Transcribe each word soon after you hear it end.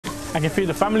and can feed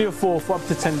a family of 4 for up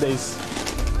to 10 days.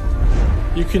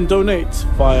 You can donate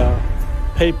via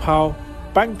PayPal,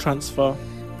 bank transfer,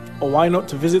 or why not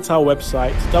to visit our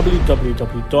website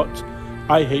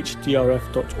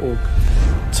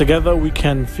www.ihdrf.org. Together we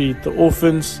can feed the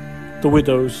orphans, the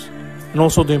widows, and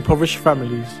also the impoverished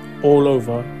families all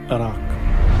over Iraq.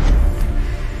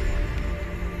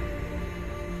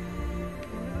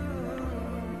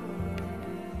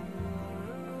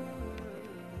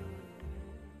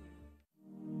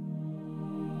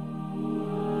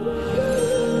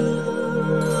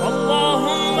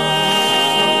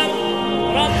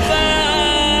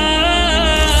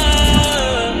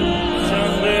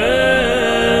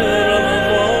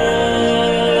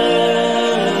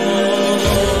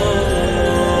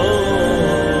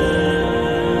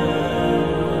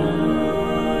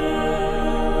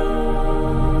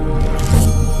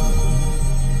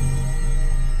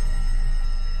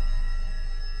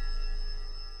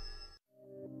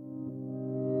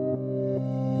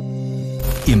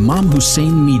 Imam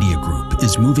Hussein Media Group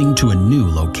is moving to a new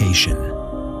location.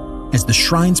 As the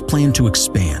shrines plan to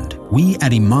expand, we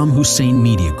at Imam Hussein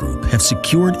Media Group have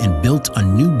secured and built a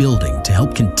new building to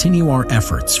help continue our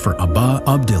efforts for Abba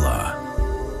Abdullah.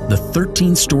 The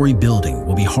 13-story building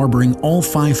will be harboring all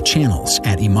 5 channels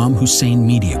at Imam Hussein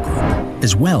Media Group,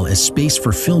 as well as space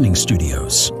for filming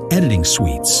studios, editing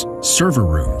suites, server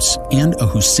rooms, and a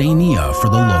Husseiniyah for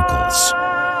the locals.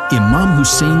 Imam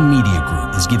Hussein Media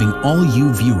Group is giving all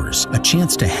you viewers a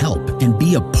chance to help and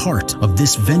be a part of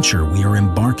this venture we are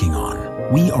embarking on.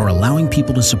 We are allowing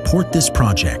people to support this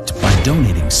project by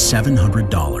donating $700.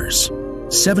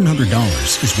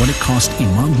 $700 is what it cost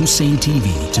Imam Hussein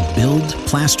TV to build,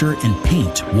 plaster, and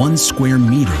paint 1 square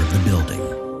meter of the building.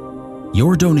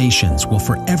 Your donations will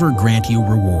forever grant you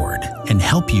reward and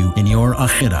help you in your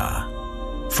akhirah.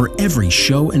 For every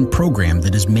show and program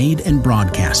that is made and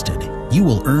broadcasted, you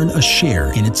will earn a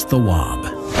share in its thawab.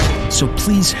 So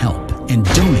please help and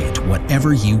donate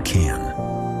whatever you can.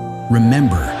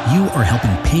 Remember, you are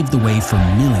helping pave the way for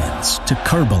millions to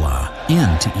Karbala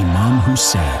and to Imam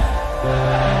Hussein.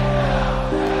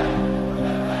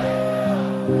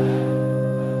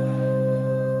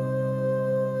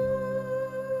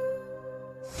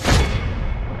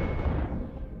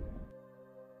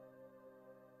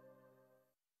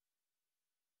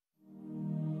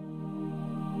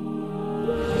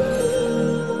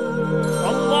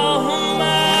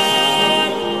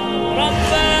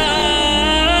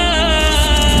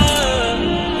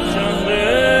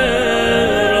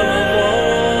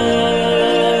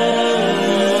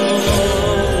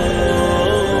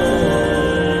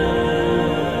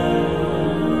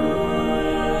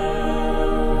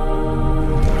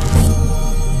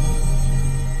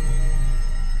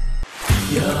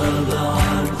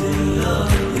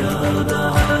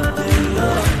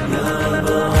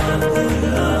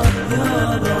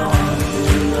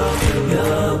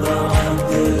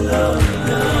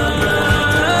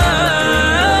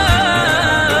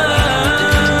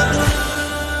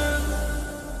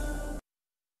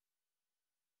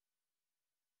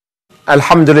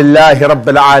 الحمد لله رب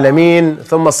العالمين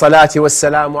ثم الصلاة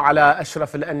والسلام على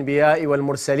أشرف الأنبياء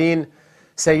والمرسلين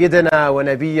سيدنا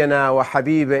ونبينا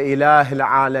وحبيب إله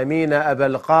العالمين أبا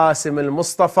القاسم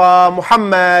المصطفى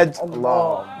محمد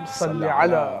اللهم صل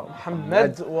على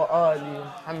محمد وآل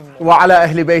محمد وعلى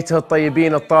أهل بيته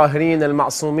الطيبين الطاهرين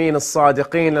المعصومين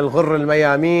الصادقين الغر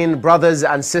الميامين. Brothers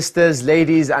and sisters,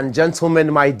 ladies and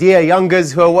gentlemen, my dear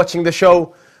youngers who are watching the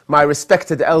show, my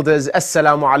respected elders,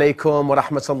 Assalamu alaikum wa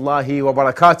rahmatullahi wa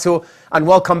barakatuh, and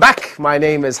welcome back. My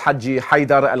name is Haji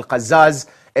Haidar Al-Qazzaz.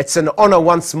 It's an honor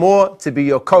once more to be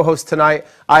your co-host tonight.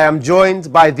 I am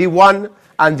joined by the one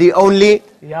and the only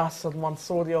Yasir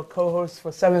Mansour, your co-host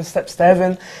for 7 Steps to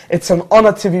Heaven. It's an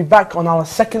honor to be back on our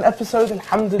 2nd episode,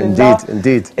 alhamdulillah.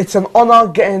 Indeed. It's an honor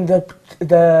getting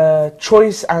the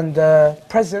choice and the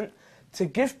present to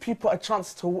give people a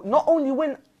chance to not only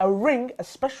win a ring, a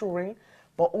special ring,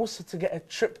 but also to get a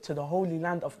trip to the holy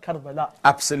land of Karbala.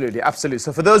 Absolutely.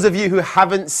 So for those of you who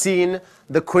haven't seen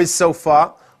the quiz so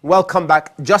far, welcome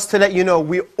back. Just to let you know,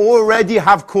 we already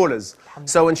have callers.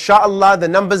 So inshallah, the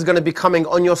number's going to be coming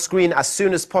on your screen as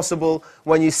soon as possible.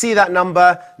 When you see that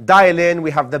number, dial in. We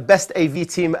have the best AV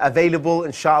team available,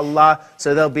 inshallah,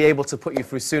 so they'll be able to put you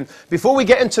through soon. Before we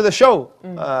get into the show,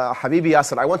 Habibi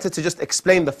Yasir, I wanted to just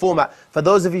explain the format. For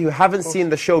those of you who haven't seen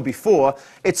the show before,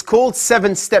 it's called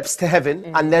 7 Steps to Heaven,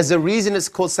 and there's a reason it's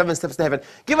called 7 Steps to Heaven.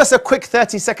 Give us a quick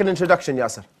 30-second introduction,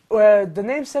 Yasir. The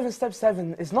name 7 Steps to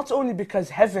Heaven is not only because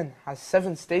heaven has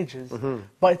 7 stages,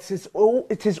 but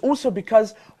it is also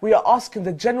because we are asking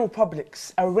the general public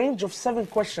a range of 7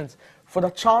 questions for the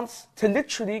chance to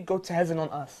literally go to heaven on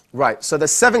earth. Right, so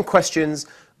there's 7 questions.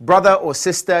 Brother or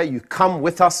sister, you come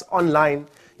with us online.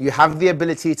 You have the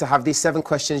ability to have these 7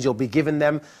 questions. You'll be given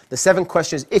them. The 7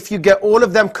 questions, if you get all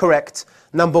of them correct,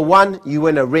 number 1, you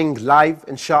win a ring live,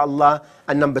 inshallah.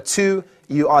 And number 2,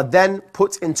 you are then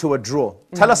put into a draw.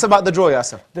 Tell us about the draw,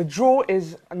 Yasser. The draw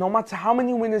is, no matter how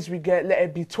many winners we get, let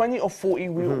it be 20 or 40,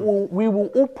 we will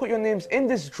all put your names in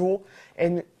this draw,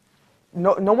 and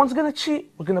no one's going to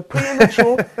cheat. We're going to put you in the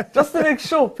draw just to make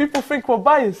sure people think we're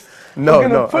biased. No, we're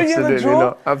going to put you in the draw,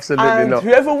 not. Absolutely not. And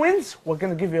whoever wins, we're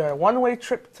going to give you a one-way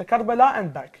trip to Karbala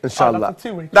and back. Inshallah. That's a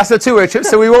two-way trip. That's a two-way trip,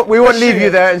 so we won't leave you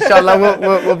there, inshallah.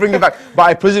 We'll bring you back. But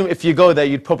I presume if you go there,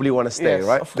 you'd probably want to stay, Yes,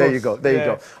 right? of There you course. go, there you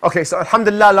go. Okay, so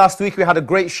alhamdulillah, last week we had a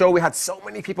great show. We had so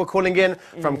many people calling in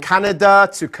from Canada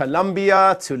to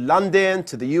Colombia to London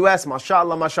to the US,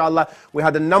 mashallah, mashallah. We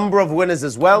had a number of winners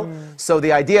as well. So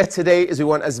the idea today is we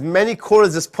want as many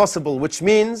callers as possible, which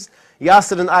means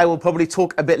Yasser and I will probably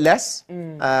talk a bit less.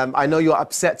 I know you're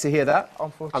upset to hear that.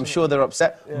 I'm sure they're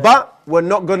upset. Yeah. But we're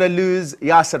not going to lose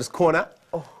Yasser's corner.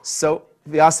 So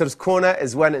Yasser's corner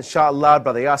is when, inshallah,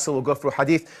 Brother Yasser will go through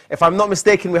hadith. If I'm not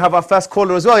mistaken, we have our first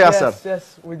caller as well, Yasser.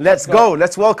 Yes. Let's go.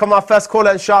 Let's welcome our first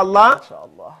caller, inshallah.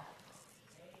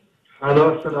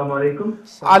 Hello, assalamu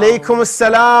alaikum. Alaikum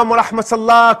assalam wa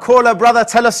rahmatullah. Caller, brother,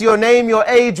 tell us your name, your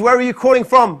age. Where are you calling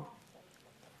from?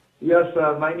 Yes,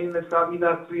 my name is Sami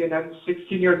Nasri and I'm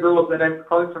 16 years old and I'm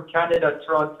calling from Canada,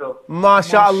 Toronto.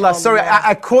 MashaAllah. Sorry,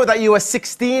 I caught that you were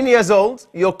 16 years old.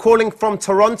 You're calling from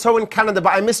Toronto in Canada,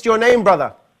 but I missed your name,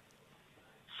 brother.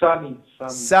 Sami.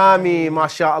 Sami,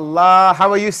 MashaAllah.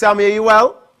 How are you, Sami? Are you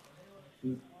well?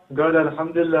 Good,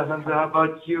 alhamdulillah. How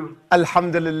about you?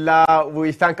 Alhamdulillah,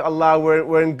 we thank Allah.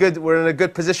 We're in a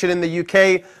good position in the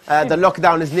UK. The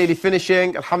lockdown is nearly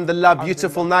finishing. Alhamdulillah,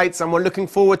 beautiful nights, and we're looking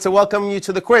forward to welcoming you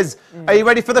to the quiz. Are you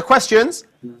ready for the questions?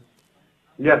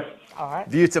 Yes. All right.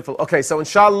 Beautiful. Okay, so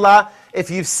inshallah, if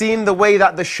you've seen the way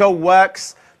that the show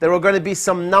works, there are going to be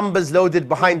some numbers loaded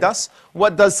behind us.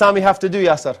 What does Sami have to do,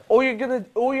 Yasser? All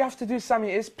you have to do, Sami,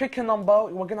 is pick a number.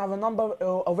 We're going to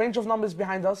have a range of numbers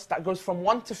behind us that goes from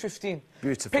 1 to 15.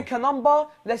 Beautiful. Pick a number.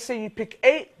 Let's say you pick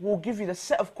 8. We'll give you the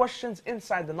set of questions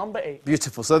inside the number 8.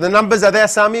 Beautiful. So the numbers are there,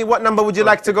 Sami. What number would you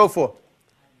like to go for?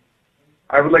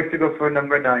 I would like to go for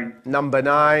number 9. Number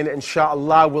 9,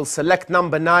 inshallah. We'll select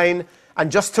number 9.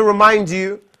 And just to remind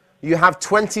you, you have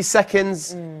 20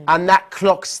 seconds and that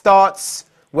clock starts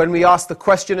when we ask the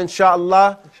question,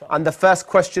 inshallah. And the first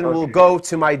question will go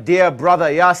to my dear brother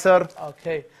Yasser.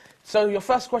 Okay. So your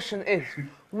first question is,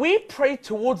 we pray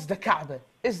towards the Kaaba.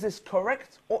 Is this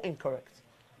correct or incorrect?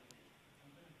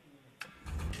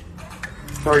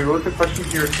 Sorry, what was the question?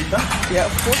 Can you repeat that? Yeah,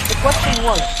 of course. The question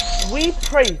was, we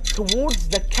pray towards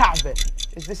the Kaaba.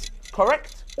 Is this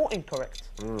correct or incorrect?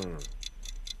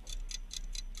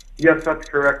 Yes, that's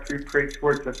correct. We pray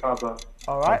towards the Kaaba.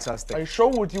 All right. Fantastic. Are you sure?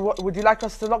 Would you like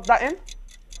us to lock that in?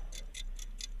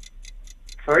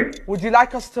 Sorry? Would you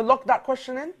like us to lock that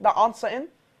question in, that answer in?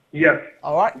 Yes.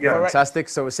 All right. Yeah. Correct. Fantastic.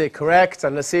 So we say correct,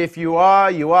 and let's see if you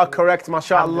are correct,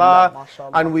 mashallah.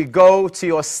 Mashallah. And we go to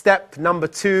your step number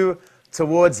 2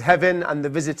 towards heaven and the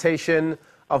visitation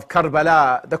of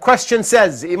Karbala. The question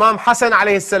says, Imam Hassan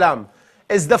alayhi salam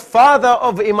is the father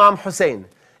of Imam Hussein.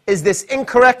 Is this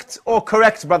incorrect or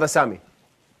correct, brother Sami?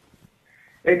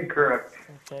 Incorrect.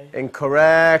 Okay.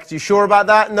 Incorrect. You sure about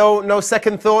that? No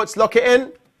second thoughts. Lock it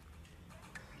in.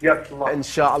 Yes, Allah.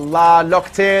 Inshallah,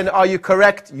 locked in. Are you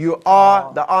correct? You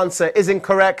are. The answer is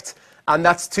incorrect. And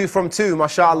that's 2 from 2,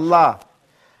 mashallah.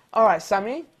 All right,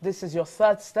 Sami, this is your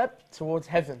third step towards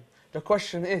heaven. The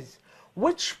question is,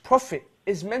 which prophet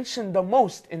is mentioned the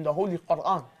most in the Holy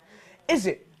Quran? Is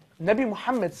it Nabi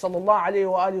Muhammad sallallahu alayhi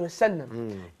wa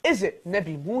sallam? Is it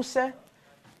Nabi Musa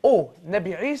or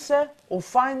Nabi Isa or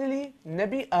finally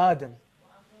Nabi Adam?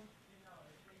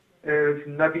 It's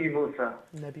Nabi Musa.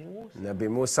 Nabi Musa. Nabi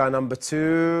Musa, number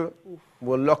 2.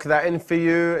 We'll lock that in for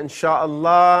you,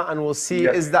 inshallah, and we'll see,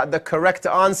 Yes. is that the correct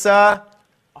answer?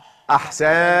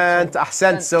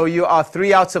 Ahsant. So you are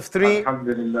 3 out of 3.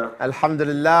 Alhamdulillah.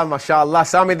 Alhamdulillah, mashallah.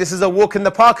 Sami, this is a walk in the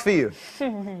park for you.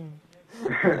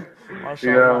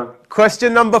 Yeah.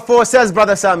 Question number 4 says,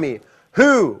 brother Sami,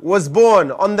 who was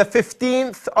born on the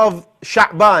 15th of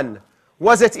Sha'ban?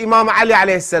 Was it Imam Ali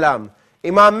alayhi salam,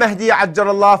 Imam Mahdi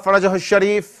ajjalallahu farajahu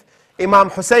al-sharif, Imam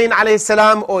Hussein alayhi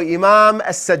salam, or Imam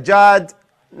as-Sajjad?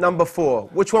 Number 4.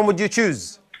 Which one would you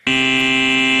choose?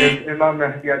 It's Imam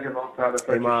Mahdi ajjalallahu ta'ala.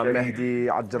 Imam Mahdi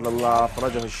ajjalallahu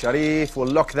farajahu al-sharif. We'll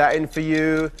lock that in for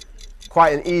you.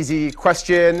 Quite an easy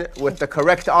question with the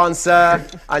correct answer.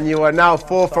 And you are now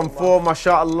 4 from 4,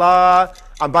 mashallah.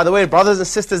 And by the way, brothers and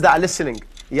sisters that are listening,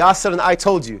 Yasser and I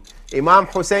told you, Imam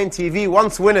Hussein TV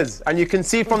wants winners. And you can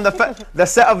see from the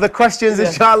set of the questions,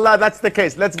 inshallah, that's the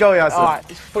case. Let's go, Yasser. All right,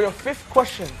 for your fifth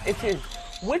question, it is,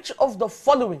 which of the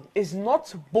following is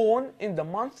not born in the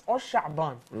month of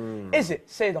Sha'ban? Is it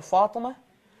Sayyidah Fatima?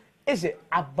 Is it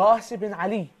Abbas ibn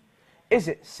Ali? Is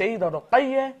it Sayyidah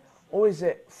Ruqayya? Or is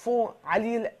it for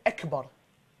Ali al-Akbar?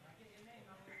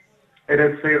 It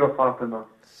is Sayyidah Fatima.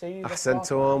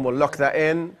 Ahsantum, we'll lock that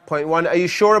in. Point one. Are you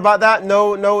sure about that?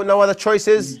 No other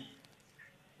choices?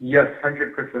 Yes,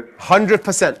 100%.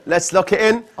 100%. Let's lock it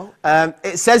in.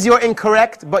 It says you're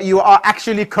incorrect, but you are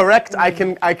actually correct. I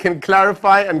can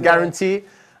clarify and guarantee.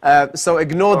 So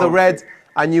ignore the red,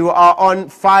 and you are on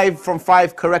 5 from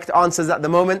 5 correct answers at the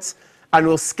moment. And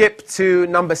we'll skip to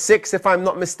number 6, if I'm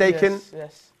not mistaken. Yes,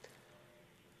 yes.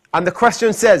 And the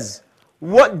question says,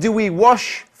 what do we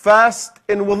wash first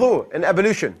in wudu, in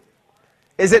ablution?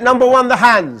 Is it number 1, the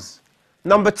hands?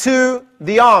 Number 2,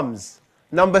 the arms?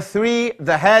 Number 3,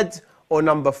 the head? Or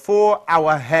number 4,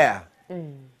 our hair? Okay,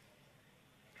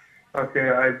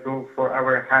 I go for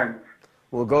our hands.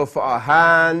 We'll go for our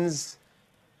hands.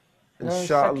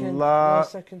 Inshallah. No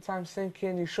second time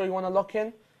thinking. You sure you want to lock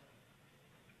in?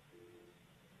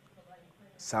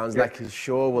 Sounds like he's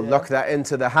sure. We'll lock that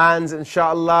into the hands,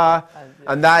 inshallah.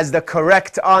 And that is the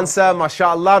correct answer.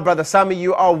 MashaAllah, Brother Sami,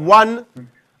 you are 1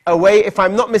 away. If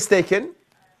I'm not mistaken,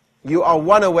 you are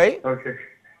 1 away. Okay.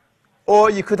 Or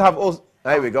you could have also...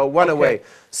 There we go, 1 away.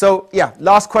 So, yeah,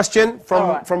 last question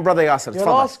from Brother Yasser. Your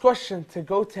last question to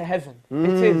go to heaven.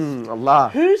 It is, Allah.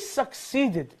 Who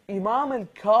succeeded Imam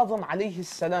al-Kadhim alayhi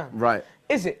salam? Right.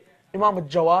 Is it Imam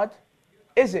al-Jawad?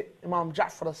 Is it Imam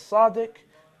Ja'far al-Sadiq?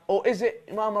 Or is it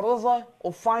Imam al-Raza?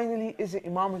 Or finally, is it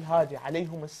Imam al-Hadi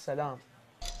alayhum as-salam?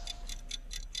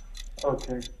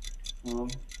 Okay.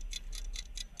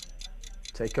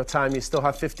 Take your time, you still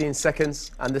have 15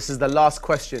 seconds. And this is the last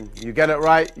question. You get it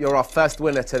right, you're our first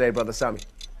winner today, Brother Sami.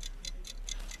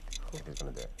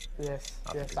 Yes,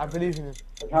 yes, I believe in him.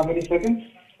 How many seconds?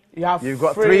 You've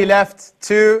got 3 left.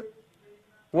 2,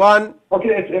 1. Okay,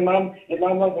 it's Imam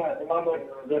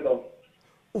al-Rida.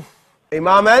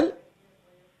 Imam al?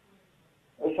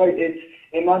 Sorry, it's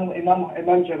Imam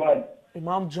Jawad.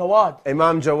 Imam Jawad.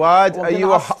 Imam Jawad. Are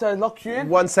you to lock you in?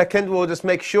 1 second, we'll just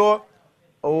make sure.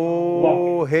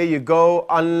 Oh, here you go.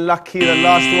 Unlucky, the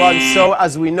last one. So,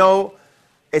 as we know,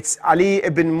 it's Ali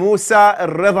ibn Musa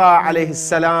al-Rida alayhi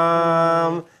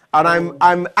salam. And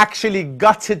I'm actually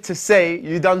gutted to say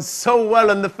you done so well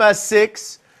in the first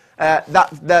 6.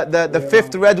 The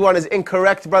 5th red one is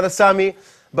incorrect, Brother Sami.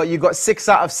 But you got 6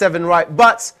 out of 7 right.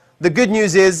 But the good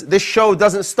news is this show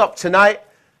doesn't stop tonight.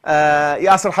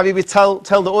 Yasser Habibi, tell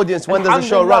the audience, when does the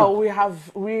show run?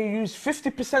 We use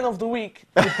 50% of the week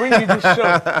to bring you this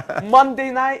show. Monday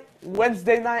night,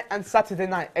 Wednesday night and Saturday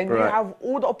night. And you have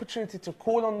all the opportunity to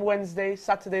call on Wednesday,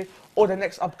 Saturday or the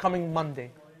next upcoming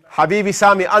Monday. Habibi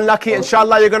Sami, unlucky.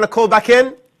 Inshallah, you're going to call back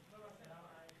in?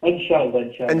 Inshallah.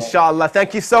 Inshallah.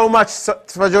 Thank you so much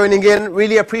for joining in.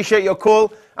 Really appreciate your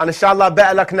call. And inshallah,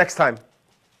 better luck next time.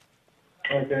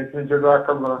 Okay,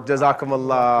 Jazakallah.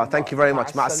 Jazakumullah. Thank you very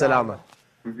much. Ma'as-salama.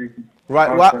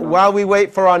 Right, while we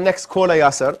wait for our next caller,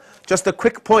 Yasser, just a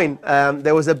quick point.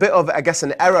 There was a bit of, I guess,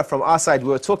 an error from our side. We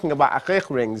were talking about aqiq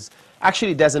rings.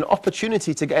 Actually, there's an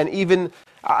opportunity to get an even,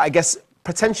 I guess,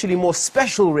 potentially more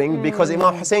special ring because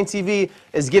Imam Hussein TV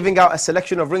is giving out a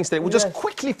selection of rings today. We'll just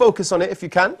quickly focus on it if you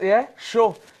can. Yeah,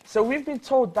 sure. So we've been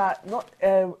told that,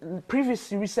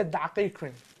 previously we said the aqiq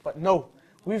ring, but no,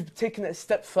 we've taken it a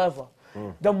step further.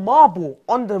 The marble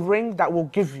on the ring that we'll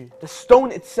give you, the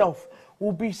stone itself,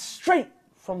 will be straight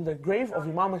from the grave of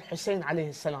Imam Hussein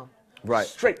alayhi salam. Right.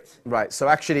 Straight. Right. So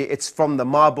actually it's from the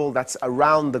marble that's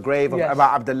around the grave of Abu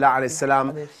Abdullah alayhi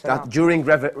salam. That during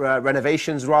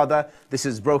renovations rather, this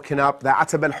is broken up. The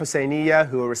Atab al-Husayniyya,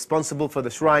 who are responsible for the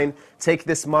shrine, take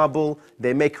this marble,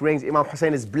 they make rings. Imam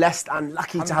Hussein is blessed and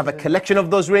lucky to have a collection of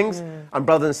those rings. And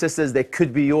brothers and sisters, they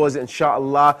could be yours,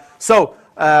 inshallah. So,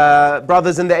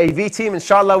 brothers in the AV team,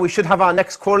 inshallah, we should have our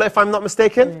next caller, if I'm not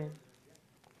mistaken.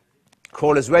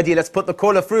 Caller's ready. Let's put the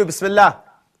caller through. Bismillah.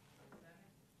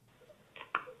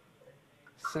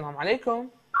 Assalamu alaikum.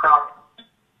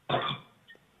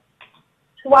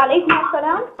 Wa alaikum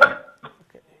assalam.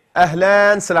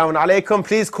 Ahlan, salamun alaikum.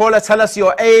 Please, caller, tell us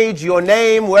your age, your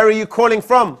name, where are you calling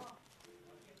from?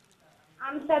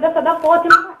 I'm Sada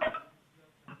Fatima.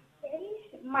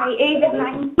 My age is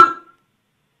 19.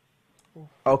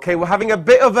 Okay, we're having a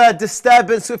bit of a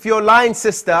disturbance with your line,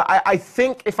 sister. I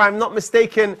think, if I'm not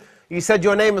mistaken, you said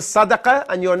your name is Sadaqa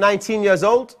and you're 19 years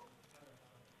old?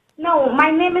 No,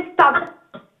 my name is Sada.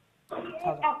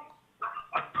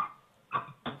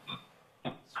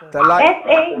 The line.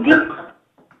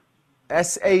 SAD.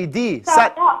 SAD.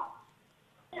 Sada.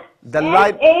 The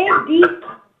line. SAD.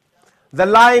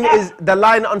 The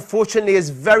line unfortunately is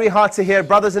very hard to hear.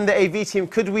 Brothers in the AV team,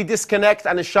 could we disconnect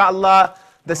and inshallah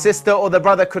the sister or the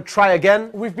brother could try again?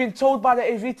 We've been told by the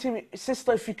AV team,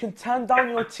 sister, if you can turn down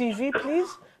your TV, please.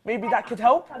 Maybe that could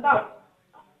help.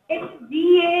 It's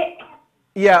DA.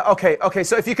 Yeah, okay.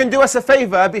 So if you can do us a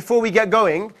favor before we get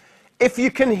going, if you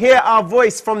can hear our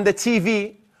voice from the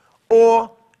TV,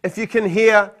 or if you can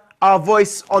hear our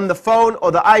voice on the phone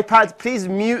or the iPad, please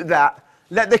mute that.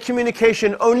 Let the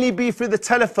communication only be through the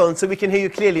telephone so we can hear you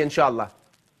clearly, inshallah.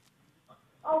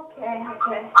 Okay.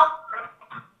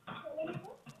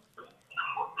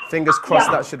 Fingers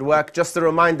crossed that should work. Just a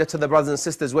reminder to the brothers and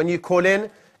sisters, when you call in,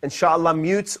 inshallah,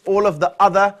 mute all of the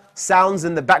other sounds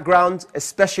in the background,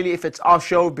 especially if it's our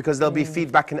show, because there'll be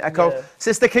feedback and echo. Yeah.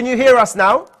 Sister, can you hear us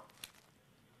now?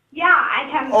 Yeah, I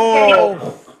can.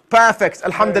 Oh, perfect.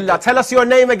 Alhamdulillah. Tell us your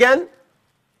name again.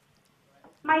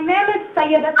 My name is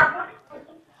Sayyida.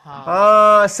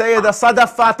 Sayyida Sada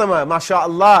Fatima,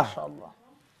 mashallah.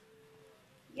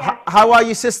 Yes. How are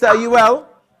you, sister? Are you well?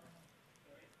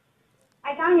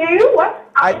 I can hear you.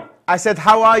 What? I said,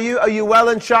 how are you? Are you well,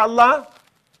 inshallah?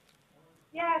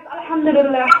 Yes,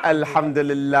 Alhamdulillah.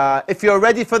 Alhamdulillah. If you're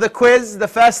ready for the quiz, the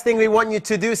first thing we want you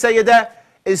to do, Sayyida,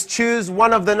 is choose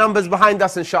one of the numbers behind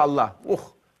us, inshallah.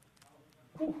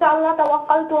 Inshallah,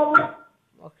 tawakkaltu Allah.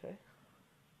 Okay.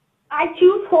 I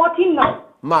choose 14 now.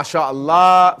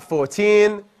 MashaAllah,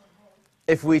 14.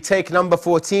 If we take number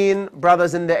 14,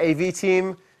 brothers in the AV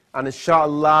team, and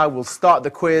inshallah, we'll start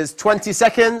the quiz. 20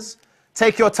 seconds.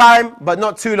 Take your time, but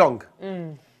not too long.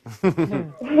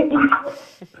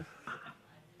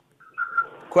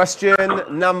 Question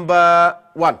number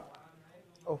 1.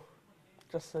 Oh,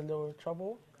 just a little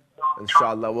trouble.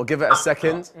 Inshallah, we'll give it a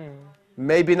second.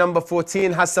 Maybe number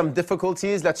 14 has some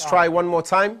difficulties. Let's try one more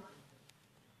time.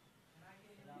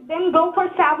 Then go for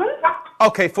 7.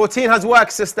 Okay, 14 has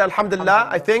worked, sister, alhamdulillah,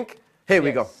 I think. Here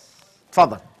we go.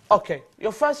 Fadal. Okay,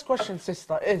 your first question,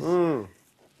 sister, is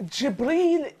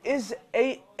Jibreel is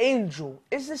an angel.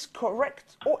 Is this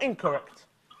correct or incorrect?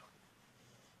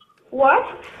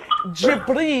 What?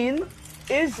 Jibreel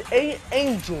is an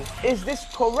angel. Is this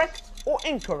correct or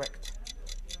incorrect?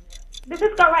 This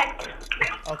is correct.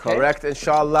 Okay. Correct,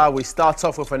 inshallah. We start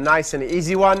off with a nice and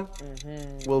easy one.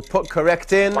 We'll put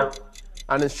correct in.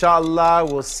 And inshallah,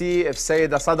 we'll see if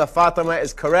Sayyida Sada Fatima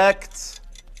is correct.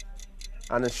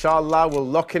 And inshallah, we'll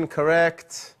lock in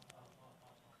correct.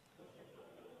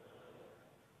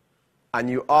 And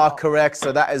you are correct,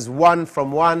 so that is 1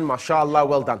 from 1. MashaAllah,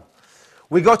 well done.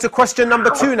 We go to question number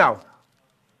 2 now.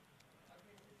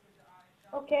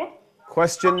 Okay.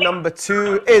 Question number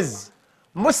 2 is,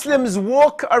 Muslims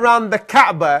walk around the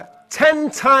Kaaba 10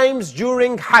 times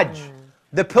during Hajj.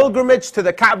 The pilgrimage to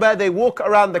the Kaaba, they walk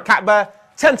around the Kaaba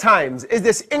 10 times. Is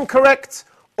this incorrect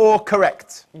or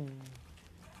correct?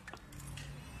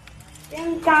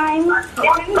 10 times.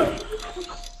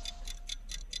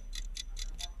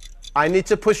 I need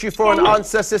to push you for an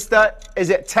answer, sister. Is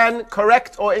it 10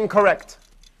 correct or incorrect?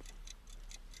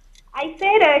 I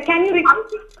said, can you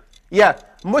repeat? Yeah,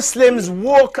 Muslims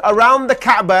walk around the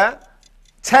Kaaba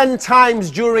 10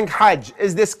 times during Hajj.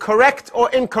 Is this correct or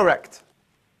incorrect?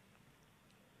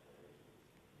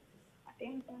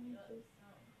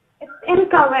 It's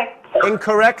incorrect.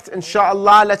 Incorrect,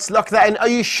 inshallah. Let's lock that in. Are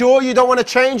you sure you don't want to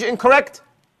change? Incorrect?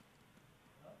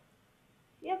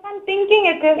 Yes, I'm thinking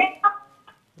it is.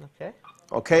 Okay.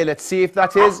 Okay, let's see if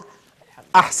that is.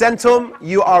 Ahsantum,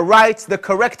 you are right. The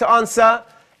correct answer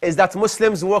is that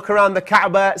Muslims walk around the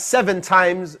Kaaba 7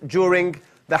 times during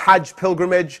the Hajj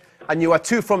pilgrimage. And you are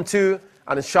 2 from 2.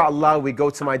 And inshallah, we go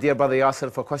to my dear brother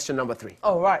Yasir for question number 3.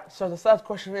 All right, so the third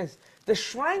question is, the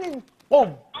shrine in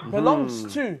Qom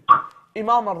belongs to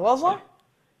Imam al-Raza,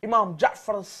 Imam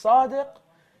Ja'far al-Sadiq,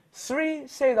 3,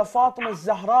 Sayyida Fatima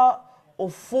al-Zahra, or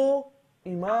 4,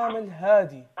 Imam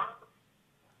al-Hadi.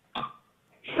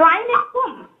 Shrine in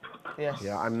Qom. Yes.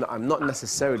 Yeah, I'm not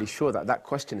necessarily sure that that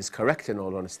question is correct in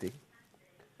all honesty.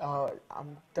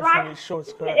 I'm definitely sure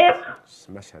it's correct. It's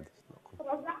Mashhad.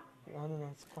 No,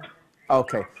 it's fine.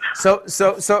 Okay,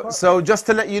 so just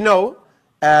to let you know,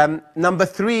 number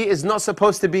 3 is not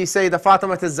supposed to be Sayyida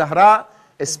Fatima al-Zahra.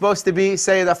 It's supposed to be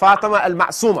Sayyida Fatima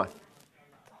al-Ma'suma.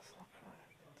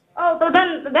 Oh, so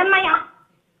then my...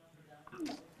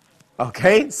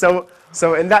 Okay, so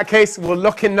in that case, we'll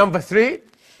lock in number 3.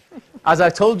 As I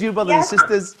told you, brothers Yes. and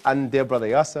sisters, and dear brother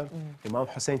Yasser, Imam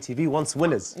Hussein TV wants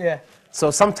winners. Yeah. So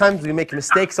sometimes we make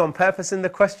mistakes on purpose in the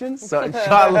questions. So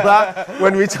inshallah,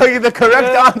 when we tell you the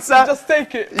correct answer, Just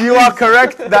take it. you are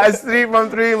correct. That is 3 from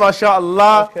 3,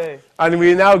 mashallah. Okay. And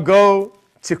we now go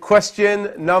to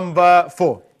question number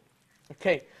 4.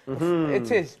 Okay.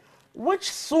 It is.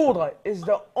 Which surah is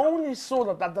the only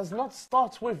surah that does not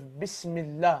start with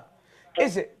Bismillah?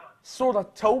 Is it Surah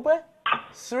Tawbah?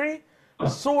 3.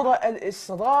 Surah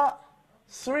Al-Isra?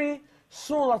 3.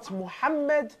 Surah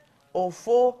Muhammad? Or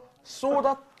 4.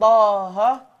 Surah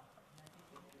Taha?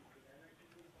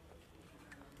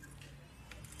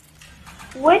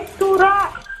 Which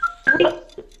surah?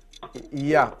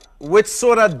 Yeah. Which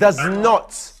surah does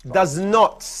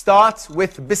not start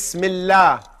with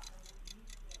Bismillah?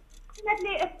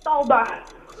 Definitely it's Tawbah.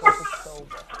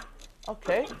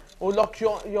 Okay. We'll lock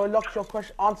your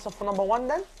question answer for number 1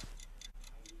 then.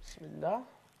 Bismillah.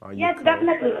 Yes,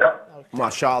 definitely.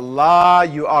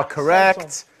 MashaAllah, you are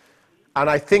correct. And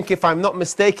I think if I'm not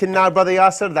mistaken now, Brother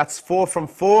Yasser, that's 4 from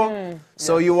 4.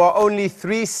 So you are only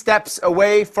 3 steps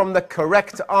away from the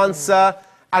correct answer.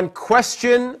 And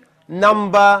question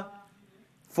number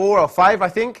 4 or 5, I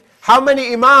think. How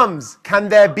many Imams can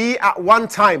there be at one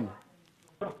time?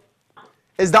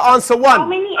 Is the answer 1? How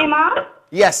many imams?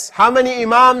 Yes. How many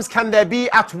Imams can there be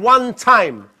at one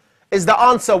time? Is the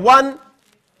answer 1,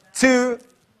 2,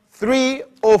 3,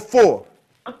 or 4?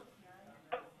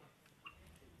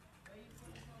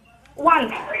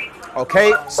 1.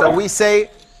 Okay, so we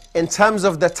say in terms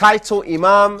of the title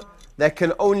Imam, there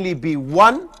can only be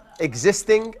 1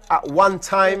 existing at one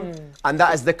time, and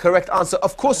that is the correct answer.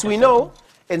 Of course, we know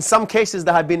in some cases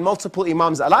there have been multiple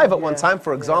Imams alive at one time.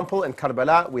 For example, in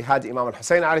Karbala, we had Imam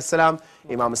Hussein alayhi salam,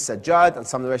 Imam al-Sajjad, and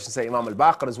some narrations say Imam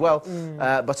al-Baqir as well.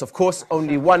 But of course,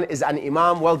 only 1 is an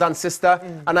Imam. Well done, sister.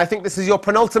 And I think this is your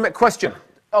penultimate question.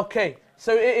 Okay,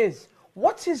 so it is.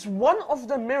 What is one of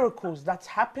the miracles that's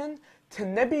happened to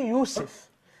Nabi Yusuf?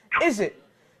 Is it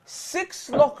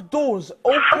 6 locked doors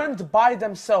opened by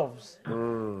themselves?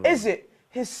 Is it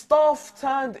his staff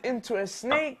turned into a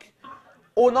snake?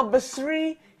 Or number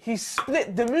 3, he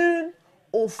split the moon?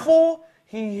 Or 4,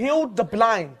 he healed the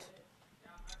blind?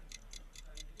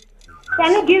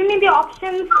 Can you give me the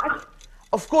options?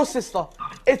 Of course, sister.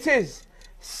 It is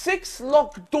 6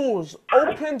 locked doors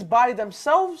opened by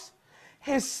themselves,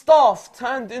 his staff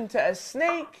turned into a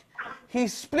snake, he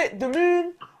split the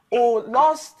moon, or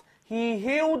last, he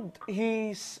healed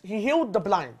the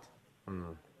blind.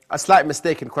 A slight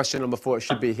mistake in question number 4. It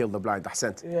should be heal the blind.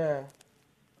 Ahsant. Yeah.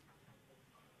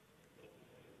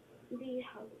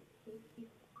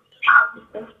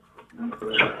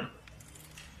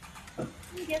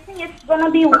 I'm guessing it's gonna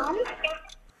be 1.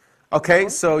 Okay,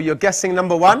 so you're guessing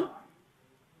number 1?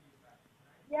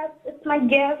 Yes, it's my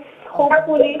guess.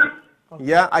 Hopefully.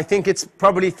 Yeah, I think it's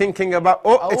probably thinking about,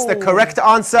 it's the correct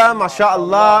answer,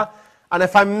 mashallah. And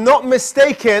if I'm not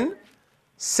mistaken,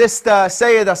 Sister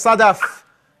Sayyida Sadaf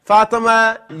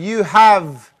Fatima, you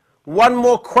have 1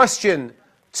 more question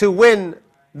to win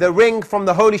the ring from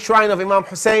the holy shrine of Imam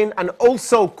Hussein and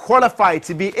also qualify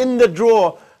to be in the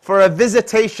draw for a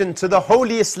visitation to the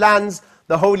holiest lands,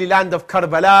 the holy land of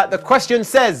Karbala. The question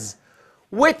says,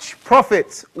 which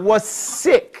prophet was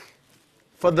sick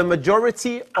for the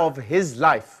majority of his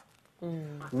life?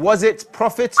 Was it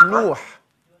Prophet Nuh?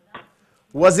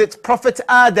 Was it Prophet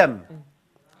Adam?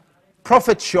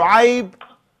 Prophet Shu'aib?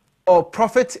 Or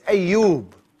Prophet Ayyub?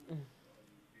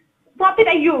 Prophet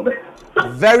Ayyub.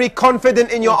 Very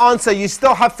confident in your answer. You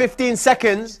still have 15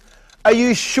 seconds. Are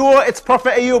you sure it's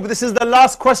Prophet Ayyub? This is the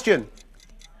last question.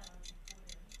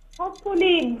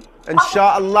 Hopefully.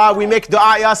 Inshallah, we make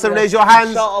dua. Yasser, raise your hands.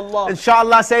 Inshallah.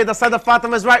 Inshallah, say the Sadaf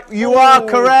Fatima is right. You are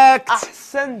correct.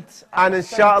 Ahsant. And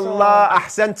inshallah,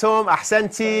 ahsantum,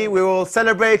 ahsanti. We will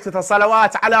celebrate with a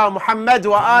salawat ala Muhammad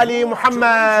wa ali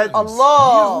Muhammad.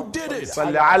 Allah.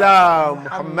 Salli ala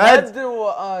Muhammad.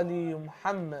 wa ali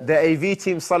Muhammad. The AV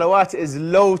team salawat is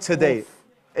low today.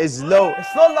 Is low.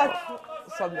 It's not like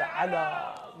Salli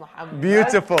ala Muhammad.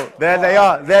 Beautiful. There they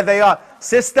are. There they are.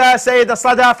 Sister Sayyida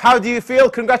Sadaf, how do you feel?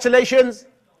 Congratulations.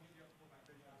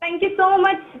 Thank you so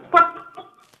much.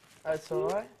 That's all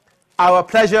right. Our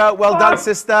pleasure. Well done,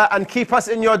 sister. And keep us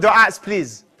in your du'as,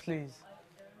 please. Please.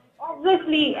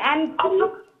 Obviously, and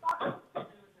along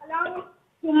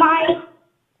to my.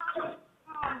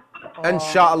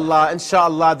 Inshallah,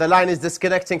 inshallah. The line is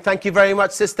disconnecting. Thank you very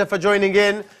much, sister, for joining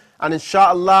in. And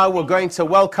inshallah, we're going to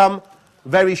welcome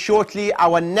very shortly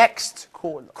our next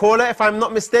caller, if I'm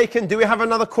not mistaken. Do we have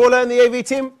another caller in the AV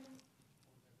team?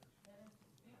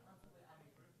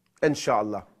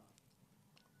 Inshallah.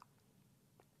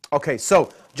 Okay, so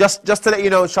just to let you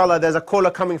know, inshallah, there's a caller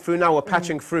coming through now. We're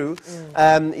patching through.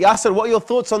 Yasser, what are your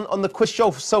thoughts on the quiz show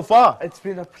so far? It's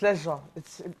been a pleasure.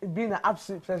 It's been an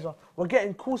absolute pleasure. We're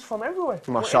getting calls from everywhere.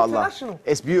 MashaAllah. We're international.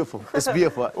 It's beautiful. It's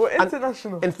beautiful. We're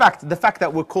international. In fact, the fact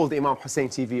that we're called Imam Hussein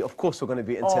TV, of course we're going to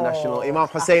be international. Imam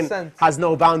Hussein accent. has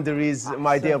no boundaries,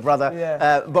 my dear brother.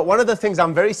 Yeah. But one of the things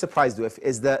I'm very surprised with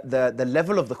is the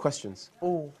level of the questions.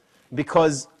 Oh.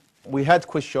 Because we had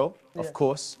quiz show, of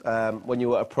course, when you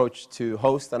were approached to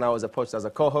host, and I was approached as a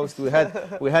co-host. We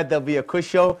heard there'll be a quiz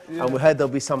show, and we heard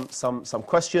there'll be some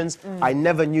questions. I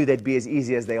never knew they'd be as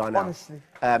easy as they are now. Honestly.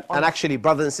 And actually,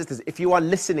 brothers and sisters, if you are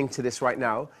listening to this right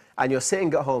now, and you're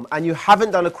sitting at home, and you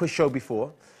haven't done a quiz show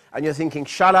before, and you're thinking,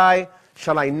 shall I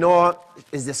not?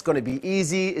 Is this going to be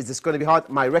easy? Is this going to be hard?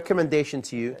 My recommendation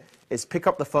to you is pick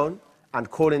up the phone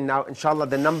and call in now. Inshallah,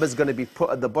 the number's going to be put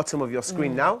at the bottom of your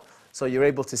screen now, so you're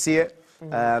able to see it.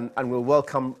 And we'll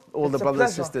welcome all the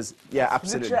brothers and sisters. Yeah,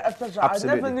 absolutely. Literally a pleasure.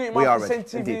 Absolutely. I never knew We are Imam Hussein ready.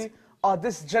 TV Indeed. are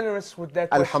this generous with their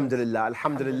questions. Alhamdulillah,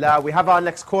 alhamdulillah. We have our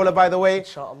next caller, by the way.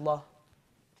 Inshallah.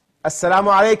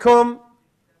 Assalamu alaikum.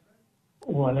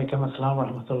 Wa alaikum assalam wa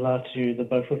rahmatullah to the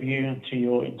both of you and to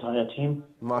your entire team.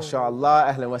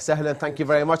 MashaAllah, ahlan wa sahlan. Thank you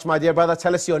very much, my dear brother.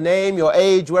 Tell us your name, your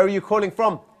age, where are you calling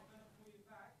from?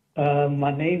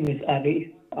 My name is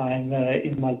Ali. I'm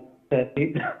in my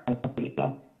 30s,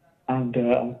 alhamdulillah, and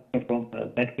I'm from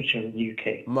Bedfordshire in the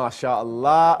UK.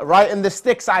 MashaAllah. Right in the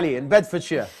sticks, Ali, in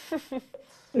Bedfordshire.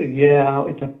 Yeah,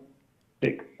 it's a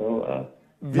big, so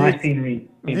nice scenery.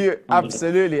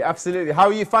 Absolutely, absolutely. How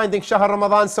are you finding Shahr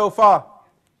Ramadan so far?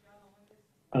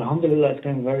 Alhamdulillah, it's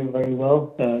going very, very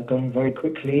well, going very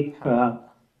quickly.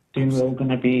 Soon we're going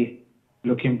to be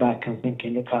looking back and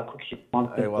thinking, look how quickly the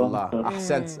month has gone.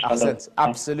 So, Ahsant.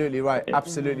 Absolutely right,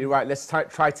 absolutely right. Let's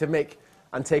try to make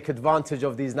and take advantage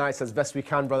of these nights as best we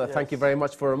can, brother. Yes. Thank you very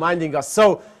much for reminding us.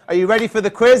 So, are you ready for the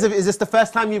quiz? Is this the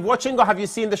first time you're watching, or have you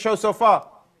seen the show so far?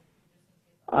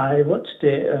 I watched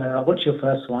it. I watched your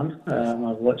first one. I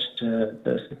watched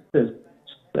the sisters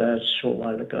a short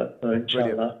while ago. So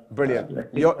inshallah.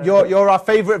 Brilliant. You're our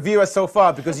favourite viewer so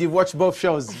far because you've watched both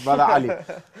shows, brother Ali.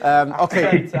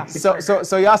 Okay. So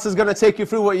Yasser's going to take you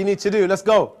through what you need to do. Let's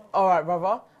go. All right,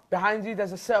 brother. Behind you,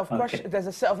 there's a set of questions. There's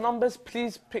a set of numbers.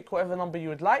 Please pick whatever number you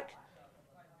would like.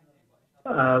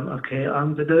 Okay,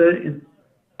 I'm going to do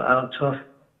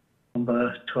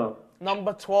number 12.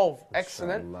 Number 12.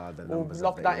 Excellent. We'll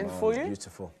lock that in for you.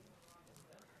 Beautiful.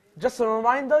 Just a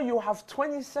reminder, you have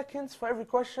 20 seconds for every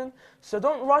question, so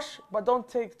don't rush, but don't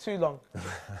take too long.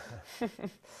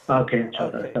 Okay.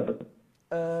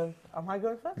 Am I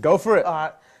going first? Go for it. All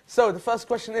right. So the first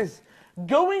question is,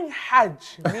 going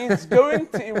Hajj means going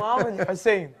to Imam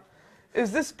Hussein.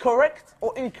 Is this correct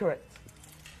or incorrect?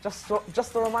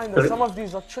 Just a reminder, some of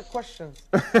these are trick questions.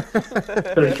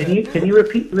 Sorry, can you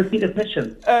repeat the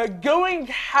question? Going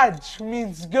Hajj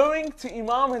means going to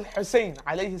Imam Hussein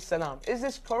alayhi salam. Is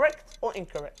this correct or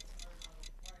incorrect?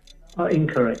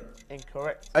 Incorrect.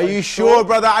 Incorrect. Are you sure,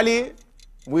 brother Ali?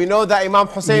 We know that Imam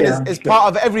Hussein is part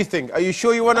of everything. Are you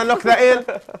sure you want to lock that in?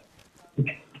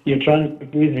 You're trying to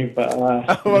confuse me, but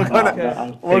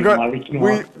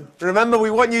remember,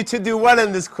 we want you to do well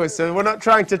in this quiz, so we're not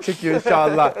trying to trick you,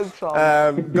 inshallah.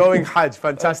 Going Hajj,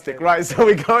 fantastic. Okay. Right, so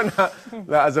we go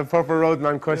that as a proper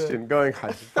roadman question. Going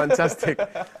Hajj, fantastic.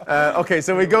 Okay,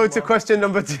 so we go to question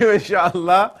number 2,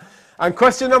 inshallah. And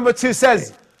question number 2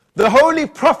 says, the Holy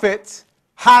Prophet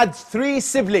had 3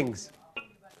 siblings.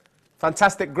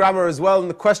 Fantastic grammar as well in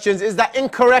the questions. Is that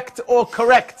incorrect or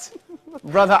correct?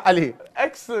 Brother Ali.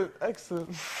 Excellent.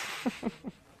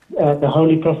 The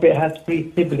Holy Prophet has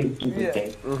 3 siblings, you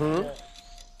say?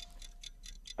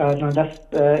 No, that's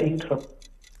incorrect.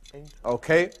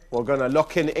 Okay, we're going to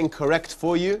lock in incorrect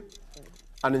for you.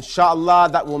 And inshallah,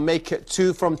 that will make it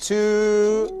 2 from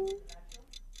 2.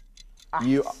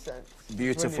 Beautiful,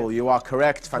 brilliant. You are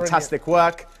correct. Fantastic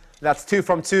work. That's 2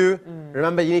 from 2.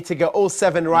 Remember, you need to get all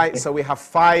 7 right, so we have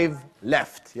 5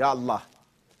 left. Ya Allah.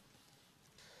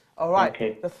 All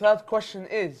right, The third question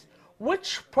is,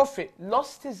 which prophet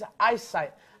lost his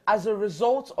eyesight as a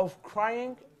result of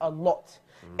crying a lot?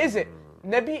 Is it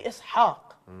Nabi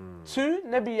Ishaq, 2,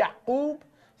 Nabi Yaqub,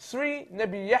 3,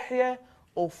 Nabi Yahya,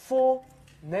 or 4,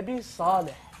 Nabi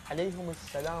Salih, alayhum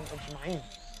as-salam ajma'in?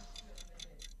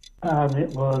 It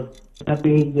was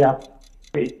Nabi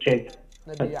Yaqub.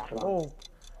 Nabi Yaqub.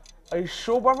 Are you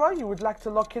sure, brother? You would like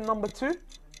to lock in number 2?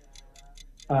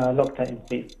 Locked it in,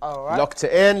 please. All right. Locked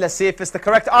it in. Let's see if it's the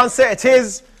correct answer. It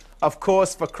is, of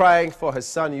course, for crying for his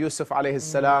son Yusuf alayhi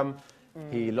salam.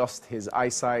 He lost his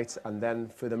eyesight, and then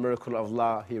through the miracle of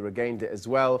Allah, he regained it as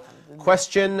well.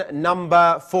 Question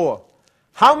number 4.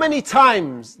 How many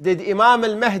times did Imam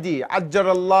al-Mahdi,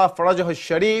 Ajjarallah Farajahu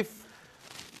al-Sharif,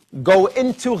 go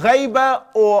into ghaiba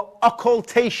or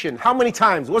occultation? How many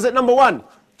times? Was it number 1,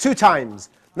 2 times?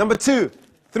 Number 2,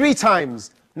 3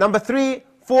 times? Number 3,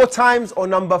 4 times? Or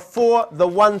number 4, the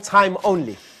 1 time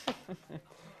only?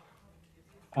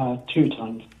 2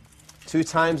 times. 2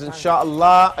 times,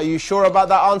 inshallah. Are you sure about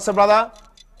that answer, brother?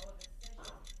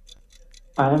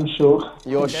 I am sure.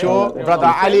 You're sure?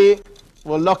 Brother Ali,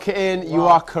 we'll lock it in. You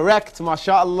are correct,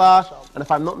 mashallah. And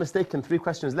if I'm not mistaken, 3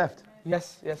 questions left.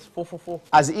 Yes, 4 for 4.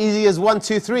 As easy as 1,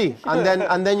 2, 3,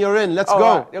 and then you're in. Let's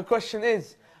go. Right. Your question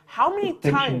is, how many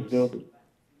times?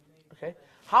 Okay,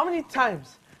 how many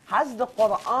times has the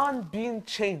Quran been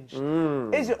changed?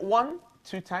 Is it 1,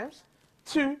 2 times,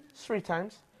 2, 3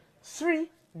 times, 3,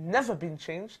 never been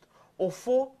changed, or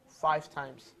 4, 5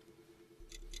 times?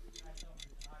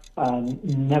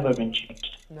 Never been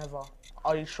changed. Never.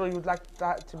 Are you sure you would like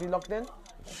that to be locked in?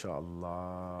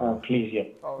 Inshallah. Please, yeah.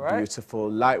 All right. Beautiful.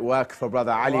 Light work for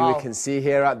Brother Ali. Wow. We can see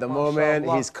here at the moment.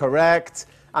 Mashallah. He's correct.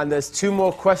 And there's 2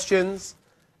 more questions.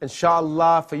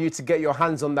 Inshallah, for you to get your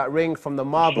hands on that ring from the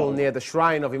marble near the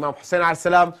shrine of Imam Hussein alayhi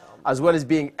salam, as well as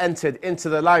being entered into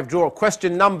the live draw.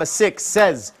 Question number 6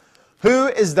 says, who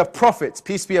is the Prophet,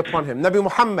 peace be upon him, Nabi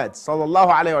Muhammad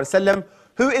sallallahu alayhi wa sallam,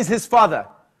 who is his father?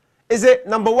 Is it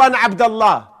number 1,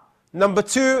 Abdullah, number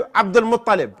 2, Abdul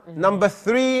Muttalib, number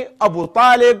 3, Abu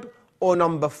Talib, or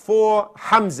number 4,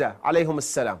 Hamza alayhum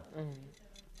as-salam?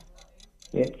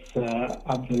 It's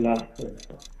Abdullah.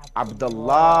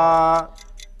 Abdullah.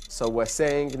 So we're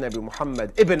saying Nabi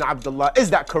Muhammad ibn Abdullah. Is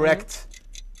that correct?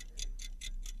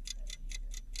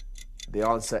 The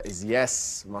answer is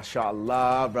yes.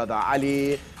 MashaAllah, Brother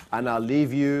Ali. And I'll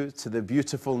leave you to the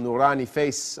beautiful Nurani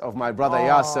face of my brother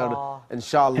Yasser,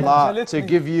 inshallah, to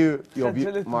give you your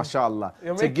MashaAllah.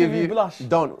 You're to making give me you, blush.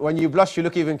 Don't. When you blush, you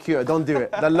look even cuter. Don't do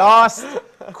it. The last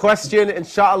question,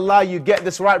 inshallah, you get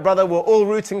this right, brother. We're all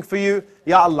rooting for you.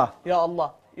 Ya Allah. Ya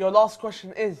Allah. Your last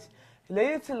question is,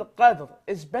 Laylatul Qadr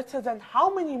is better than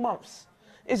how many months?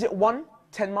 Is it 1,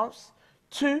 10 months,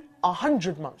 2,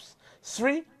 100 months,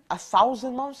 3,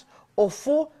 1,000 months, or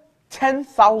 4,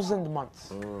 10,000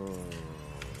 months?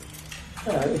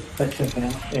 It's better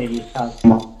than 1,000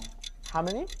 months. How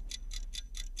many?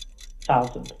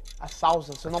 1,000.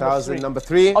 1,000. So number 1,000. 3. Number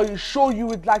 3. Are you sure you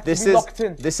would like to be locked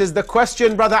in? This is the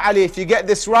question, Brother Ali. If you get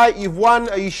this right, you've won.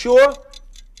 Are you sure?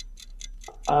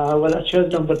 Well, I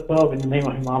chose number 12 in the name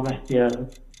of Imam Mahdi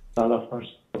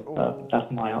first.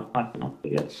 That's my answer.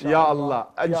 Yes. Ya Allah.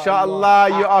 Inshallah,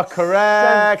 you are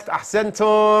correct.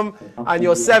 Ahsantum. And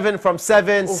you're 7 from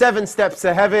 7. 7 steps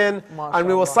to heaven. And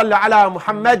we will salli ala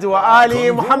Muhammad wa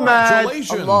ali Muhammad.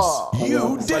 Congratulations.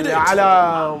 You did it. Salli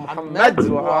ala Muhammad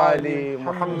wa ali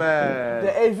Muhammad.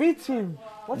 The AV team,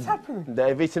 what's happening? The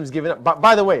AV team's giving up. But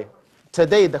by the way,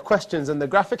 today the questions and the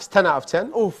graphics 10 out of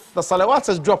 10. Oof. The salawat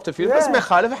has dropped a few. Yeah. بس ما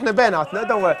يخالف احنا بيناتنا.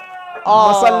 Don't worry.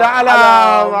 صل على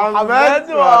محمد.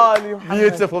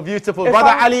 Beautiful, beautiful.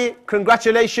 Brother Ali,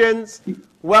 congratulations.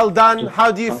 Well done.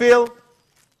 How do you feel?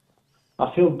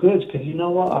 I feel good because you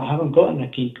know what? I haven't gotten a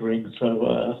geek ring, so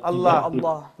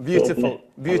Allah. Beautiful,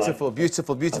 beautiful,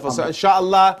 beautiful, beautiful. So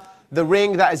inshallah, the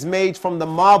ring that is made from the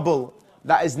marble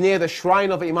that is near the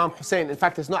shrine of Imam Hussein. In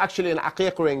fact, it's not actually an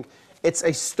aqiq ring. It's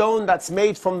a stone that's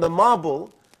made from the marble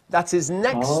that is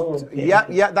next.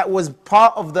 That was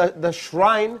part of the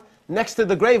shrine next to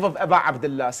the grave of Aba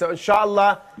Abdullah. So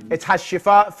inshallah, it has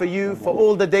shifa for you for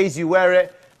all the days you wear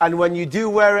it. And when you do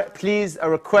wear it, please, a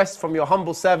request from your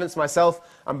humble servants, myself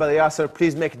and Brother Yasser,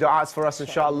 please make du'as for us,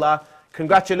 inshallah.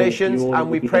 Congratulations, and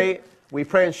we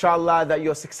pray inshallah that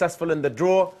you're successful in the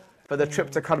draw for the trip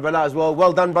to Karbala as well.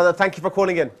 Well done, brother. Thank you for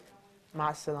calling in.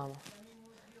 Ma'a salama.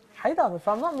 Haidar, if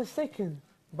I'm not mistaken,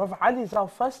 Brother Ali is our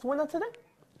first winner today?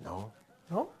 No.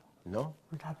 No? No.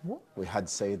 We had more? We had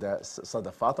Sayyidah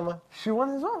Sada Fatima. She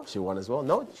won as well? She won as well.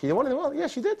 No, she won as well. Yeah,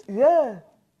 she did. Yeah.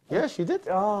 Yeah, she did.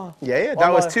 Ah. Yeah,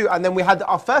 that was 2. And then we had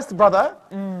our first brother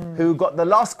who got the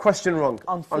last question wrong.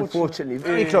 Unfortunately.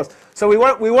 Very close. So we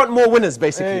want more winners,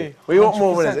 basically. We want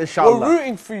more winners, inshallah. We're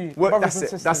rooting for you.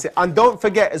 That's it. And don't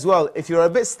forget as well, if you're a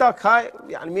bit stuck,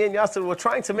 me and Yasser, we're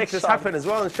trying to make this happen as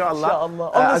well, inshallah.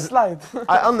 Inshallah. On the slide.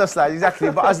 On the slide,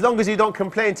 exactly. But as long as you don't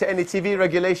complain to any TV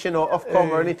regulation or Ofcom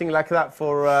or anything like that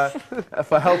for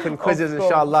help in quizzes,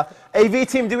 inshallah. AV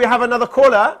team, do we have another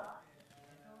caller?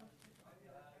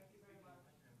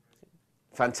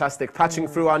 Fantastic. Patching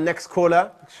through our next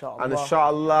caller. And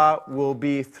inshallah will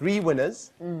be 3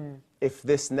 winners if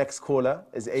this next caller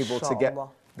is able to get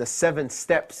the 7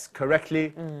 steps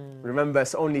correctly. Remember,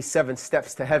 it's only 7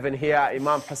 steps to heaven here at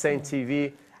Imam Hussein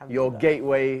TV, your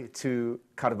gateway to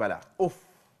Karbala.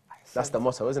 That's the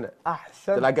motto, isn't it?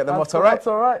 Ahsan. Did I get the That's motto right?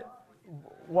 Motto right.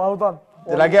 Well done.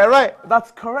 Did I get it right?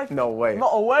 That's correct. No way.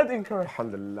 Not a word incorrect.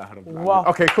 Alhamdulillah. Wow.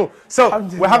 Okay, cool. So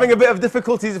we're having a bit of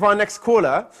difficulties with our next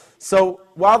caller. So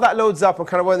while that loads up,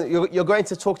 you're going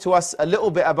to talk to us a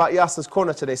little bit about Yasser's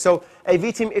Corner today. So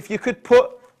AV team, if you could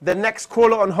put the next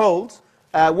caller on hold,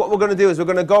 what we're going to do is we're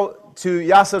going to go to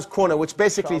Yasser's Corner, which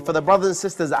basically, for the brothers and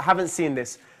sisters that haven't seen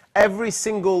this, every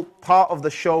single part of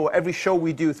the show, every show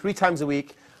we do 3 times a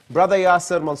week, Brother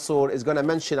Yasser Mansour is going to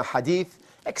mention a hadith,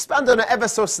 expand on it ever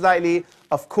so slightly,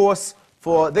 of course,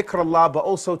 for dhikrullah, but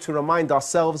also to remind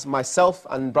ourselves, myself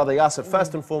and Brother Yasser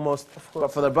first and foremost,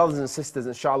 but for the brothers and sisters,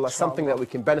 inshallah, something that we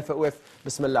can benefit with.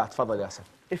 Bismillah, tafadhal Yasser.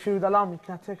 If you would allow me,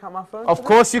 can I take out my phone? Of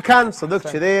course you can. Sadaq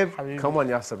Shadeeb. Come on,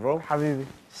 Yasser, bro. Habibi.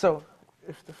 So,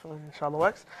 if the phone inshallah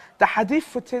works, the hadith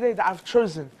for today that I've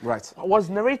chosen was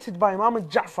narrated by Imam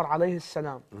Ja'far alayhi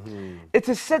salam. It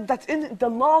is said that in the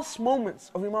last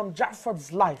moments of Imam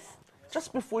Ja'far's life,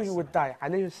 just before he would die,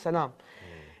 alayhi salam,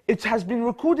 it has been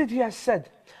recorded, he has said,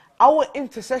 our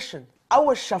intercession,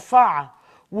 our shafa'ah,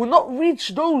 will not reach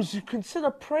those who consider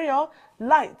prayer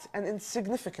light and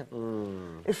insignificant.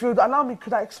 If you would allow me,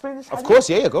 could I explain this hadith? Of course,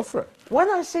 yeah, go for it. When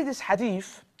I say this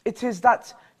hadith, it is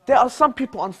that there are some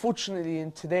people, unfortunately,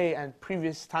 in today and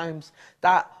previous times,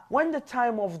 that when the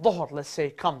time of dhuhr, let's say,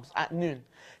 comes at noon,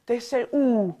 they say,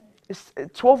 ooh, it's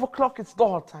 12 o'clock, it's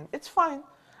dhuhr time. It's fine.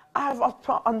 I have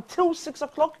up until 6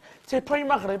 o'clock to pray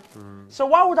Maghrib. So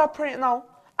why would I pray it now?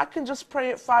 I can just pray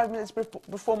it 5 minutes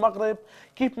before Maghrib,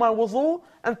 keep my wudu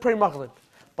and pray Maghrib.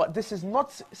 But this is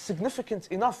not significant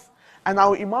enough. And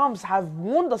our Imams have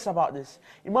warned us about this.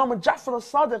 Imam Ja'far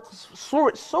al-Sadiq saw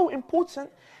it so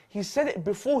important, he said it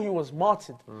before he was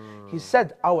martyred. He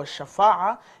said, our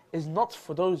shafa'ah is not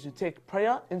for those who take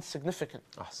prayer insignificant.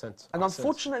 And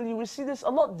unfortunately, we see this a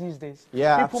lot these days.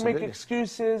 People make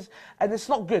excuses, and it's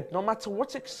not good. No matter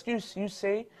what excuse you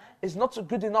say, it's not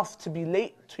good enough to be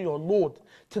late to your Lord,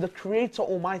 to the Creator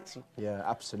Almighty. Yeah,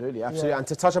 absolutely. And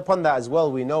to touch upon that as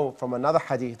well, we know from another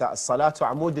hadith that as-salatu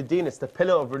amud ad-din, it's the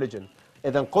pillar of religion.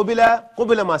 إذن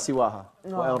قبل ما سواها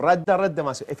وإن رد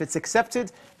ما سواها. If it's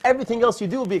accepted, everything else you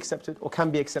do will be accepted or can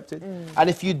be accepted. And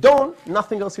if you don't,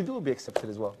 nothing else you do will be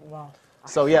accepted as well.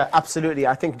 So yeah, absolutely.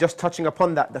 I think just touching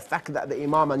upon that, the fact that the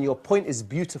Imam, and your point is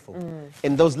beautiful.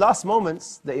 In those last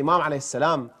moments, the Imam alayhi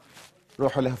salam,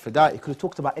 Ruhul Fida, he could have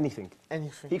talked about anything.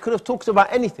 He could have talked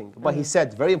about anything, but he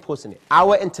said, very importantly,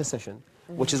 our intercession,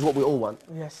 which is what we all want,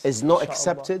 is not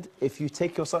accepted if you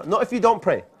take your salah, not if you don't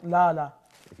pray.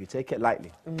 If you take it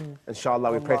lightly. Inshallah,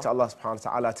 we pray to Allah subhanahu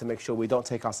wa ta'ala to make sure we don't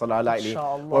take our salah lightly.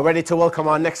 We're ready to welcome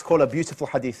our next caller. Beautiful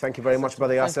hadith. Thank you very much,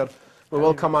 Brother Yasser. We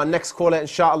welcome our next caller,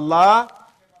 inshallah.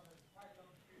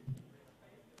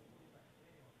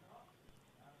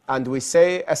 And we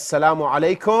say, Assalamu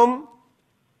alaikum.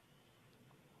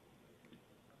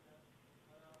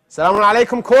 Assalamu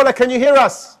alaikum, caller, can you hear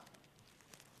us?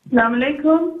 Assalamu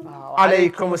alaikum.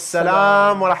 Alaikum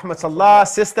assalam wa rahmatullah.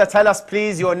 Sister, tell us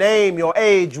please your name, your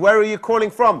age. Where are you calling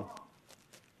from?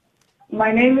 My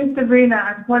name is Sabrina.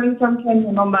 I'm calling from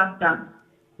Kenya, Mombasa.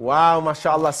 Wow,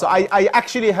 mashallah. So I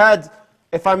actually heard,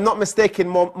 if I'm not mistaken,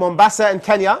 Mombasa and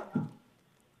Kenya?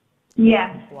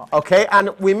 Yes. Okay, and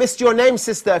we missed your name,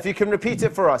 sister. If you can repeat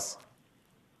it for us.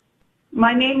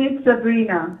 My name is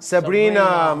Sabrina.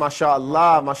 Sabrina,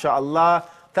 mashallah, mashallah.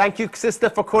 Thank you, sister,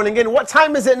 for calling in. What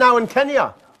time is it now in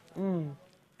Kenya?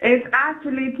 It's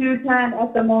actually 2:10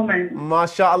 at the moment.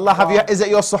 MashaAllah. Is it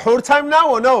your suhoor time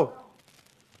now or no?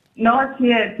 Not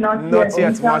yet, not yet.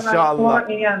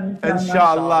 MashaAllah.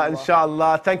 Inshallah,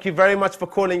 inshallah. Thank you very much for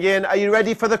calling in. Are you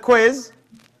ready for the quiz?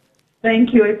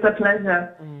 Thank you, it's a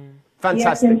pleasure.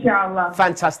 Fantastic. Yes, inshallah.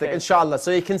 Fantastic, inshallah.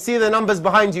 So you can see the numbers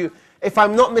behind you. If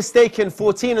I'm not mistaken,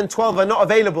 14 and 12 are not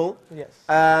available. Yes.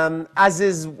 As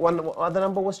is what other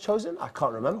number was chosen? I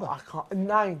can't remember.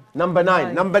 9. Number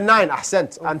 9. Number 9,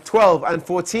 ahsant. And 12 and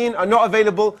 14 are not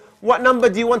available. What number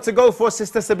do you want to go for,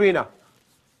 Sister Sabrina?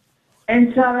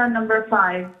 Inshallah, number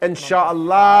 5.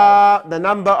 Inshallah, the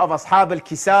number of Ashab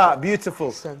al-Kisa.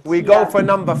 Beautiful. We go for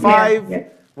number 5. Yes.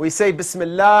 We say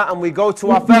Bismillah and we go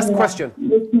to our first question.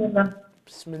 Bismillah.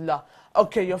 Bismillah.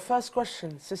 Okay, your first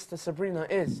question, Sister Sabrina,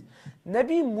 is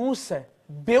Nabi Musa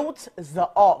built the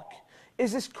ark.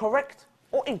 Is this correct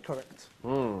or incorrect?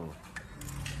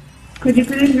 Could you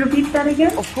please repeat that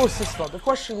again? Of course, sister. The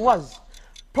question was,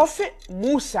 Prophet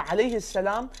Musa alayhi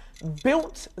salam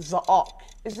built the ark.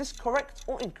 Is this correct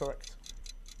or incorrect?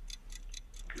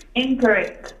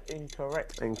 Incorrect.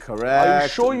 Incorrect. Incorrect. Are you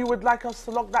sure you would like us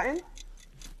to lock that in?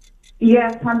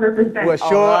 Yes, 100%. We're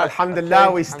sure, alhamdulillah,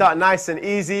 okay. We start nice and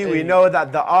easy. We know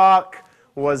that the ark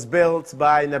was built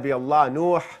by Nabi Allah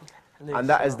Nuh And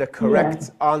that is the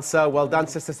correct answer. Well done,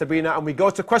 Sister Sabrina. And we go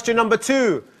to question number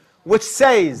 2, which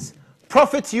says,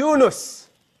 Prophet Yunus,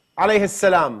 alayhi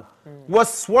salam,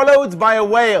 was swallowed by a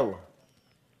whale.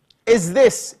 Is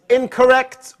this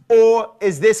incorrect or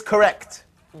is this correct?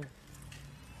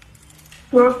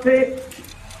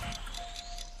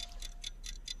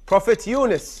 Prophet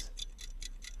Yunus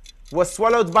was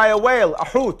swallowed by a whale, a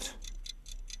hoot.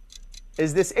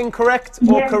 Is this incorrect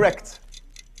or correct?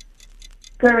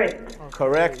 Correct.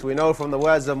 Correct. We know from the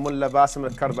words of Mullah Basim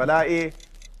al-Karbala'i.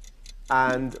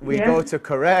 And we go to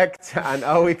correct. And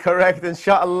are we correct,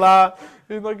 inshallah?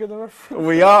 You're not going to reference.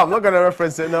 We are. I'm not going to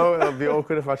reference it, no. It'll be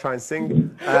awkward if I try and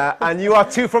sing. And you are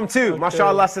 2 from 2.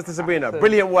 MashaAllah, Sister Sabrina.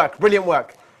 Brilliant work. Brilliant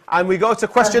work. And we go to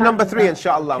question number 3,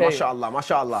 inshallah. MashaAllah.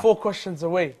 MashaAllah. 4 questions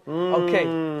away. Okay.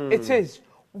 It is,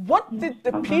 what did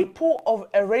the people of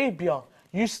Arabia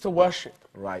used to worship?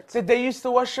 Right. Did they used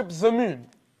to worship the moon,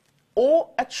 or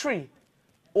a tree,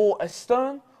 or a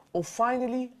stone, or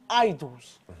finally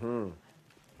idols?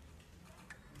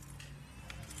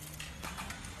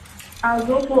 I'll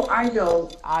go for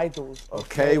idols. Idols.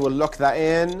 Okay, we'll lock that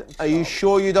in. Are you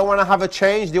sure you don't want to have a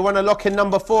change? Do you want to lock in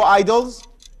number 4, idols?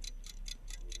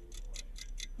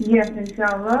 Yes,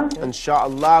 inshallah.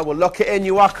 Inshallah, we'll lock it in.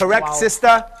 You are correct,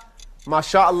 sister.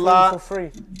 MashaAllah. 3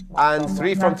 for 3. And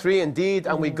 3 from 3 indeed.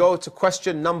 And we go to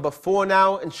question number 4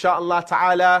 now. Inshallah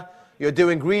ta'ala. You're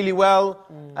doing really well.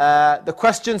 The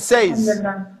question says,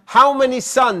 how many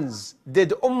sons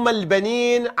did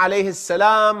al-Banin alayhi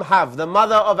salam have? The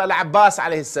mother of Al-Abbas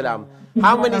alayhi salam.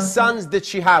 How many sons did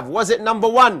she have? Was it number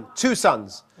 1, 2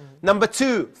 sons? Number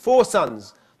 2, 4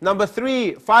 sons? Number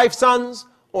 3, 5 sons?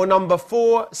 Or number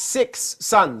 4, 6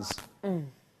 sons?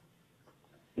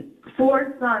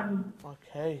 4 sons.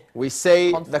 Okay. We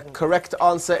say the correct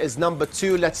answer is number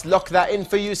 2. Let's lock that in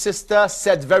for you, sister.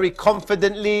 Said very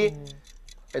confidently.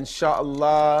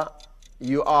 Inshallah,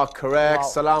 you are correct.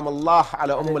 Salam Allah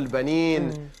ala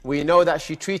al-Banin. We know that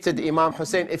she treated Imam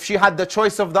Hussein. If she had the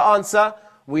choice of the answer,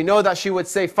 we know that she would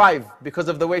say 5 because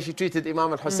of the way she treated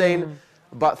Imam al-Hussein.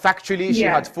 But factually, she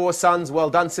had 4 sons. Well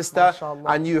done, sister.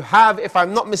 And you have, if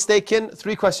I'm not mistaken,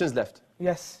 3 questions left.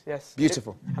 Yes, yes.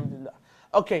 Beautiful. Alhamdulillah.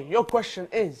 Okay, your question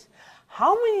is,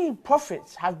 how many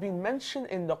prophets have been mentioned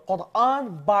in the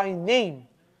Quran by name?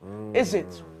 Is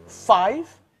it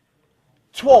 5,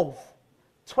 12,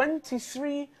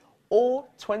 23, or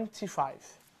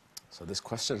 25? So this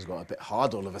question's got a bit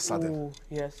hard all of a sudden. Ooh,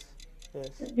 yes,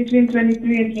 yes. Between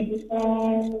 23 and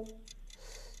 25.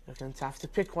 You're going to have to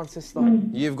pick one, sister.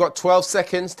 You've got 12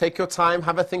 seconds. Take your time.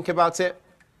 Have a think about it.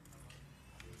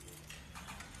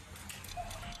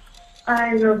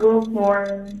 I will go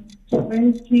for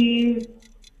 23.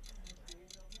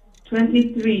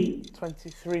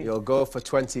 23. You'll go for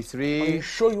 23. Are you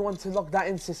sure you want to lock that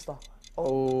in, sister?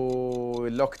 Oh,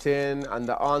 locked in, and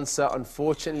the answer,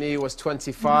 unfortunately, was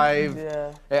 25.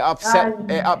 Yeah.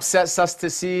 It upsets us to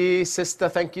see, sister.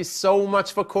 Thank you so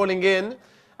much for calling in.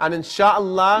 And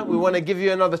inshallah, we want to give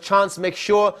you another chance. Make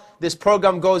sure this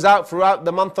program goes out throughout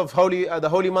the month of the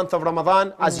holy month of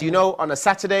Ramadan. As you know, on a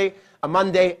Saturday, a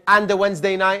Monday, and a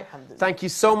Wednesday night. Thank you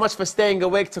so much for staying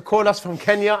awake to call us from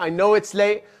Kenya. I know it's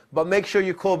late, but make sure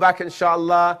you call back,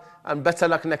 inshallah, and better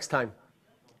luck next time.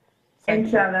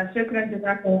 Inshallah. Shukran,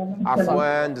 jazakallah.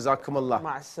 Afwan, jazakumullah.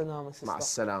 Ma'as-salama, sister.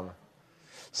 Ma'as-salama.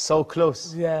 So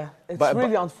close. Yeah, it's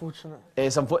really unfortunate.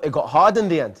 It got hard in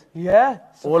the end. Yeah.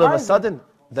 All of a sudden,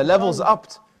 the levels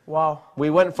upped. Wow. We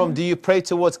went from do you pray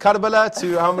towards Karbala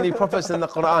to how many prophets in the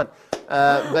Quran.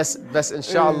 Best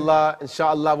inshallah,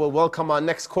 inshallah, we'll welcome our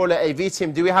next caller, AV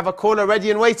team. Do we have a caller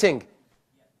ready and waiting?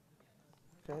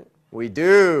 Okay. We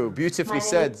do. Beautifully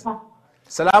said.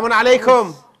 Salamun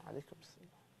alaikum.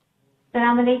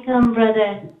 Assalamu alaikum,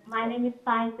 brother. My name is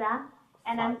Faiza,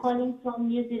 and I'm calling from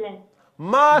New Zealand.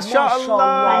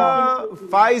 MashaAllah.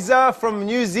 Faiza from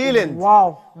New Zealand.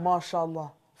 Wow,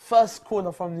 MashaAllah. First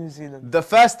caller from New Zealand. The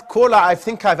first caller I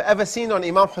think I've ever seen on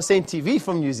Imam Hussein TV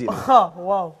from New Zealand.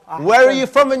 Wow. Where are you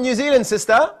from in New Zealand,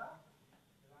 sister?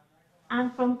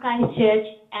 I'm from Christchurch,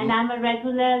 and I'm a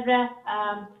regular,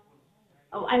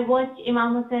 I watch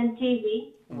Imam Hussein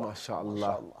TV.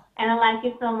 MashaAllah. And I like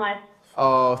it so much.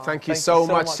 Oh, thank you so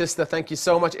much, sister. Thank you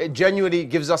so much. It genuinely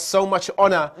gives us so much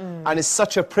honor and it's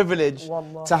such a privilege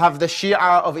to have the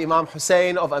Shia of Imam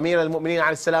Hussein, of Amir al-Mu'mineen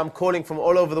alayhi salam, calling from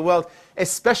all over the world,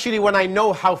 especially when I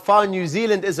know how far New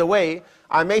Zealand is away.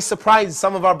 I may surprise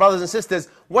some of our brothers and sisters.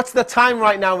 What's the time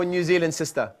right now in New Zealand,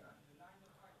 sister?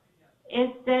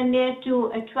 It's near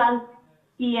to 12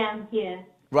 p.m. here.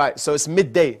 Right, so it's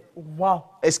midday.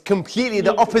 Wow. It's completely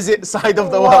the opposite side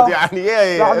of the Wow. world.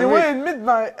 Yeah. We're in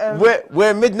midnight.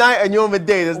 We're midnight and you're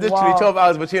midday. There's literally Wow. 12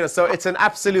 hours between us. So it's an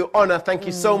absolute honor. Thank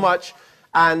you so much.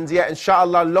 And yeah,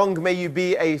 inshallah, long may you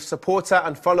be a supporter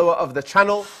and follower of the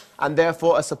channel, and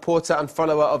therefore a supporter and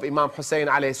follower of Imam Hussein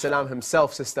alayhi salam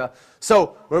himself, sister.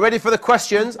 So we're ready for the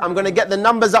questions. I'm going to get the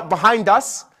numbers up behind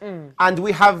us, and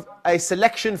we have a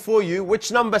selection for you.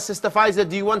 Which number, Sister Faiza,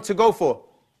 do you want to go for?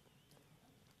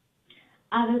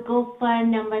 I will go for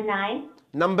number 9.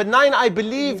 Number 9, I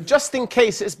believe, just in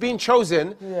case it's been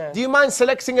chosen, Yeah. do you mind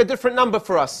selecting a different number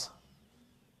for us?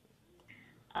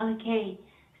 Okay.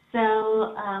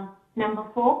 So, number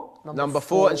 4. Number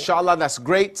 4, inshallah, that's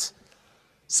great.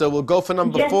 So we'll go for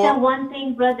number Just 4. one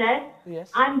thing, brother.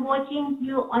 Yes. I'm watching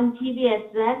you on TV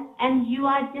as well, and you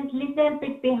are just little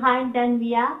bit behind than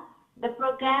we are. The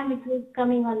program which is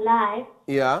coming on live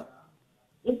Yeah.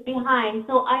 is behind,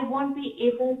 so I won't be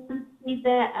able to see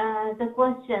the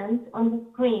questions on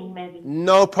the screen, maybe.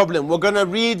 No problem. We're going to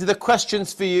read the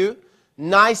questions for you,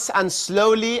 nice and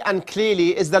slowly and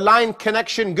clearly. Is the line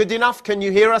connection good enough? Can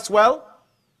you hear us well?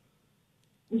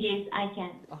 Yes, I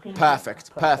can. Thank you.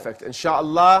 Perfect.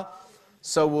 Inshallah.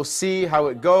 So we'll see how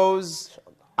it goes.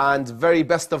 And very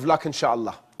best of luck,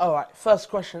 inshallah. Alright, first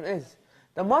question is,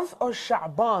 the month of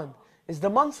Sha'ban is the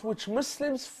month which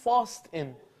Muslims fast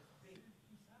in.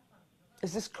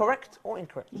 Is this correct or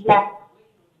incorrect? Yeah.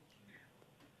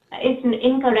 It's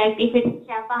incorrect. If it's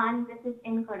Shaban, this is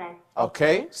incorrect.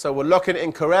 Okay, so we're looking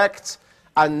incorrect.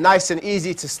 And nice and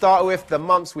easy to start with, the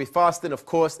months we fast in, of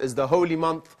course, is the holy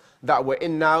month that we're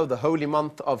in now, the holy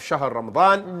month of Shahr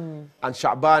Ramadan. And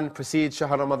Sha'ban precedes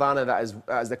Shahr Ramadan, and that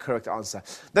is the correct answer.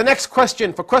 The next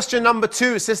question, for question number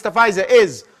 2, Sister Faiza,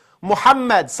 is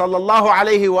Muhammad sallallahu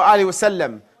alayhi wa alihi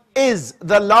wasallam is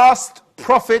the last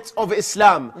prophet of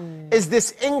Islam. Is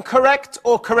this incorrect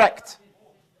or correct?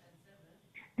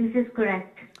 This is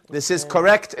correct. This is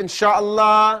correct,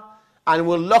 inshallah. And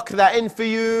we'll lock that in for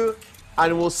you.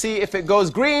 And we'll see if it goes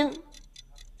green.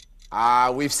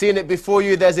 We've seen it before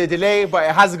you. There's a delay, but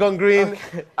it has gone green.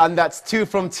 Okay. And that's 2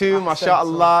 from 2,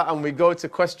 mashallah. And we go to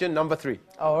question number 3.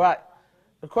 Alright,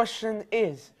 the question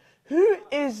is, who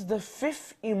is the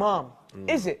 5th Imam?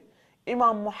 Is it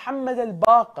Imam Muhammad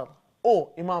al-Baqir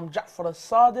or Imam Ja'far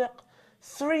al-Sadiq,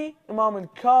 3 Imam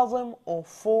al-Kazim, or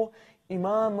 4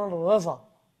 Imam al-Raza?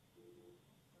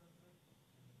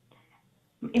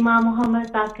 Imam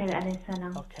Muhammad Baqir alayhi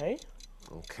salam. Okay.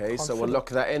 Okay, so we'll lock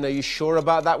that in. Are you sure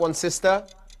about that one, sister?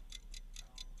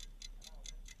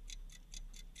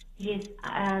 Yes,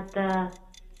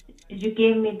 you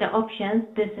gave me the options.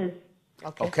 This is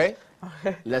Okay.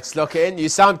 Let's lock it in. You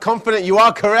sound confident. You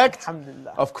are correct.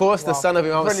 Alhamdulillah. Of course, the son of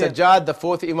Imam Brilliant. Sajjad, the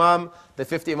 4th Imam. The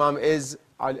 5th Imam is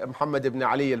Muhammad ibn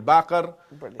Ali al-Baqir.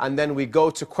 Brilliant. And then we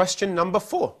go to question number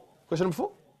 4. Question number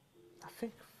 4?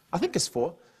 I think it's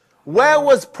 4. Where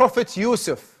was Prophet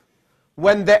Yusuf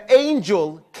when the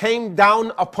angel came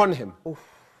down upon him?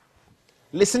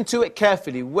 Listen to it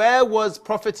carefully. Where was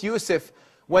Prophet Yusuf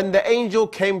when the angel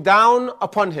came down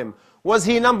upon him? Was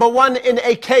he number 1 in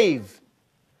a cave?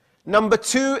 Number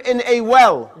 2 in a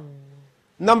well?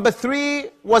 Number 3,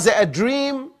 was it a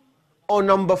dream? Or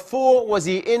number 4, was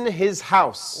he in his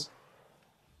house?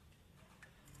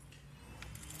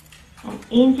 an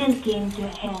angel came to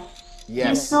him. Yes.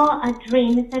 He saw a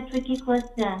dream. It's a tricky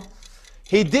question.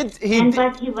 He did.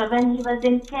 But when he was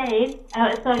in cave,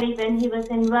 when he was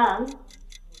in well.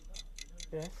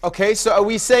 Okay, so are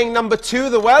we saying number 2,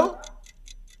 the well?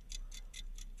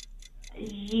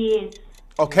 Yes.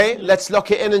 Okay, let's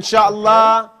lock it in,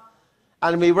 inshallah.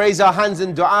 And we raise our hands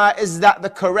in dua. Is that the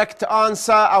correct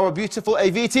answer, our beautiful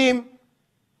AV team?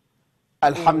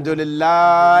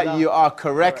 Alhamdulillah, you are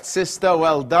correct, sister.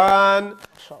 Well done.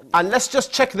 And let's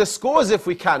just check the scores if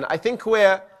we can. I think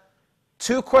we're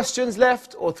 2 questions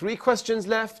left or 3 questions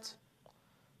left.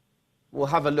 We'll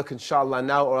have a look, inshallah,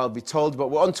 now, or I'll be told. But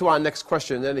we're on to our next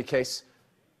question in any case.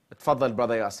 Tfaddal,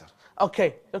 Brother Yasser.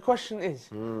 Okay, the question is,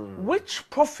 which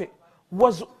prophet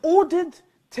was ordered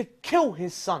to kill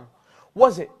his son?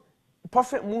 Was it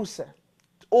Prophet Musa,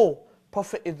 or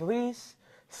Prophet Idris,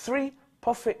 3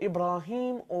 Prophet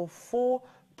Ibrahim, or 4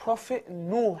 Prophet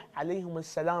Nuh alayhim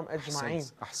as-salam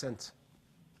ajma'een? Ahsant.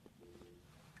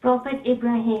 Prophet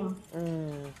Ibrahim.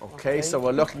 Okay, so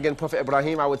we're looking in Prophet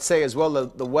Ibrahim. I would say as well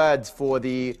the word for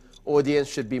the audience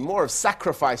should be more of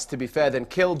sacrifice, to be fair, than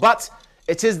kill. But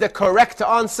it is the correct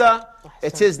answer.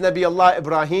 It is Nabi Allah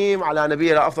Ibrahim ala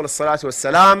nabiyyina afdal as-salatu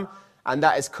was-salam. And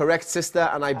that is correct, sister.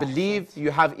 And I believe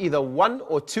you have either 1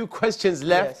 or 2 questions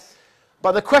left. Yes.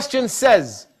 But the question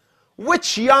says,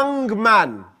 Which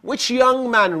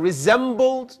young man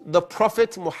resembled the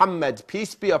Prophet Muhammad,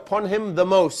 peace be upon him, the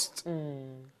most?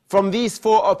 From these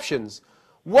four options.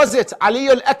 Was it Ali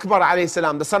al-Akbar alayhi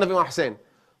salam, the son of Imam Hussein?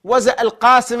 Was it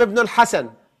Al-Qasim ibn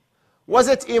al-Hasan? Was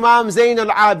it Imam Zayn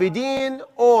al-Abidin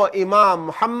or Imam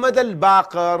Muhammad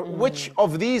al-Baqir? Which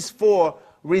of these four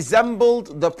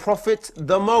resembled the Prophet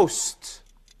the most?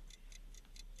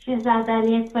 Shehzad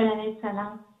Ali Akbar alayhi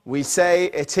salam. We say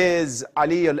it is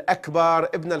Ali al-Akbar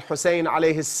ibn al-Hussein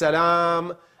alayhi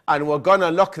salam, and we're gonna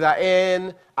lock that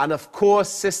in. And of course,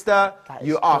 sister,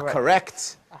 you are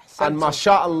correct. And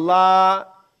mashallah,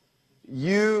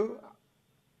 you,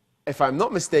 if I'm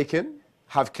not mistaken,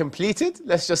 have completed.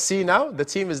 Let's just see now. The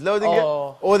team is loading it.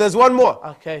 Oh, there's one more.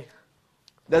 Okay.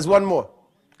 There's one more.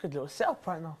 Good little setup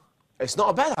right now. It's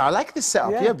not bad. I like this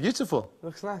setup. Yeah, beautiful.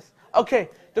 Looks nice. Okay,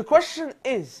 the question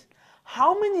is,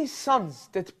 how many sons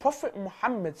did Prophet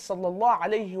Muhammad sallallahu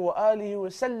alayhi wa alihi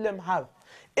wasallam have?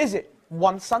 Is it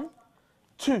 1 son,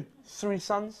 2, 3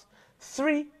 sons,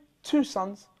 3, 2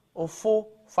 sons, or 4,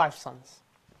 5 sons?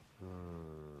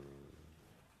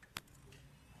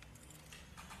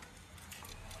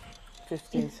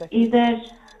 15 seconds. Either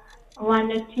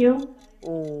 1 or 2.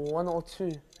 Oh, 1 or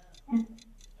 2.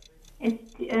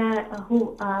 It's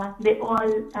they all.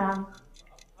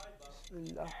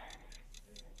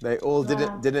 They all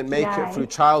didn't make it through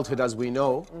childhood, as we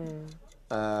know.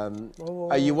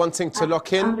 Are you wanting to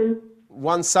lock in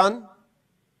 1 son?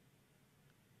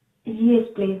 Yes,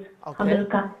 please. Okay.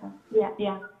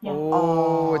 Yeah.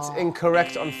 Oh, it's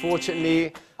incorrect,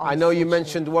 unfortunately. I know you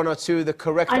mentioned 1 or 2. The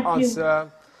correct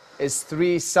answer is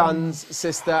 3 sons,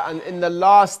 sister. And in the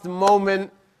last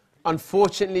moment,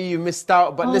 unfortunately, you missed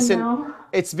out. But listen,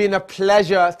 it's been a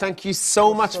pleasure. Thank you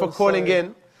so much for calling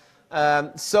in.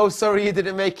 So sorry you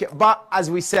didn't make it. But as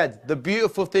we said, the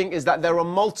beautiful thing is that there are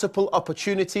multiple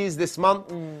opportunities this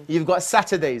month. You've got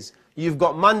Saturdays, you've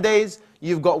got Mondays,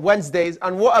 you've got Wednesdays.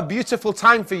 And what a beautiful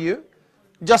time for you.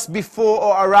 Just before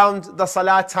or around the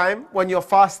Salah time, when you're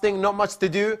fasting, not much to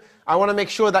do. I want to make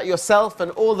sure that yourself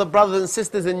and all the brothers and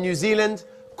sisters in New Zealand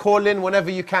call in whenever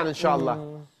you can,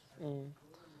 inshallah.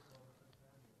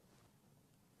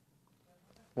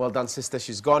 Well done, sister.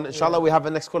 She's gone. Inshallah, we have a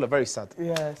next caller. Very sad.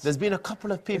 Yes. There's been a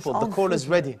couple of people. The caller's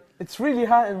ready. It's really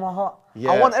hurting my heart.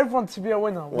 I want everyone to be a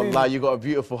winner. Wallah, you got a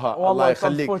beautiful heart. Wallah, it's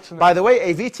unfortunate. By the way,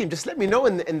 AV team, just let me know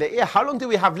in the ear, how long do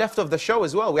we have left of the show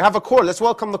as well? We have a call. Let's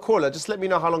welcome the caller. Just let me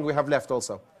know how long we have left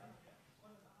also.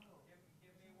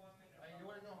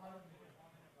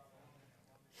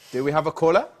 Do we have a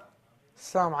caller?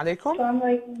 Assalamu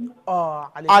alaikum.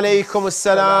 Alaykum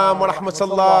assalam wa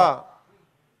rahmatullah.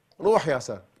 Ruh ya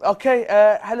sir. Okay,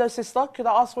 hello sister. Could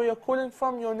I ask where you're calling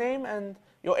from, your name and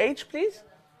your age, please?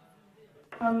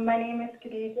 My name is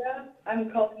Khadija. I'm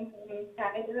calling from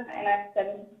Canada and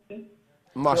I'm 17.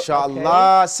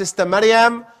 MashaAllah. Sister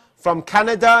Maryam from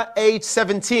Canada, age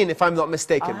 17, if I'm not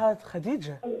mistaken. I heard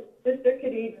Khadija. Sister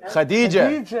Khadija.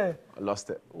 Khadija. I lost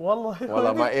it.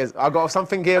 Wallah, my ears. I got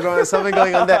something here going, something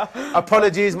going on there.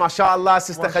 Apologies, MashaAllah,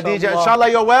 Sister Khadija. Inshallah,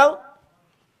 you're well?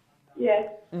 Yes.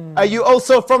 Are you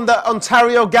also from the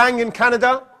Ontario gang in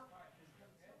Canada?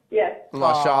 Yes.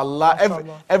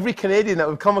 MashaAllah. Every Canadian that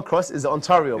we've come across is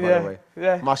Ontario, by the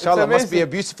way. MashaAllah, must be a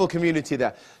beautiful community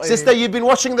there. Sister, you've been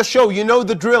watching the show. You know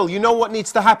the drill. You know what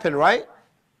needs to happen, right?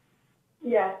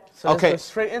 Yeah. So okay. Let's go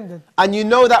straight in then. And you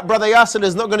know that Brother Yasser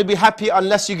is not going to be happy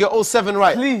unless you get all 7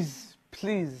 right.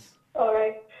 Please. All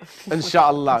right.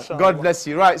 Inshallah. God bless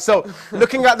you. Right. So,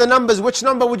 looking at the numbers, which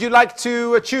number would you like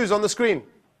to choose on the screen?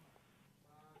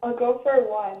 I'll go for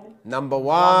 1. Number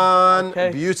 1.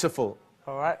 Okay. Beautiful.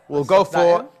 All right. We'll go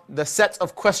for the set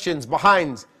of questions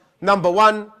behind number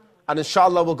 1. And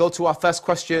inshallah, we'll go to our first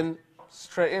question.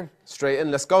 Straight in. Straight in.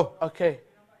 Let's go. Okay.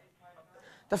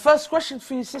 The first question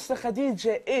for you, Sister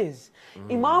Khadija, is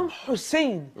Imam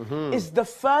Hussein is the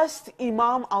first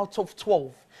Imam out of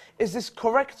 12. Is this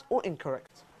correct or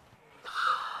incorrect?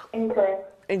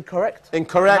 Incorrect. Incorrect?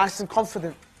 Incorrect. Nice and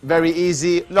confident. Very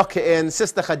easy. Lock it in.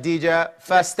 Sister Khadija,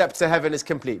 first step to heaven is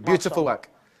complete. Beautiful work.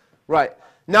 Right.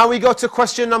 Now we go to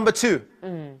question number 2.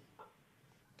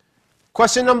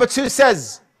 Question number 2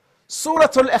 says, Surah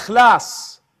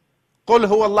Al-Ikhlas, Qul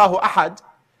huwa Allahu ahad,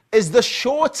 is the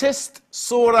shortest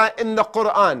surah in the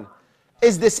Quran.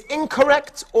 Is this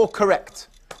incorrect or correct?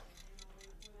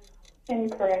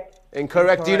 Incorrect.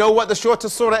 Incorrect. Do you know what the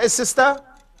shortest surah is, sister?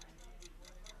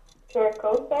 Surah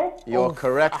Kawthar? You're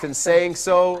correct in saying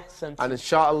so. And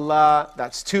inshallah,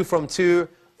 that's 2 from 2.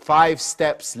 5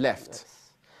 steps left.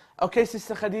 Okay,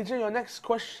 Sister Khadija, your next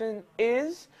question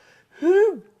is,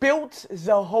 who built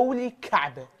the holy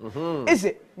Kaaba? Is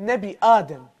it Nabi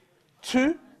Adam?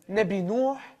 2, Nabi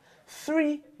Nuh,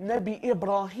 3, Nabi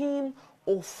Ibrahim,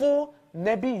 or 4,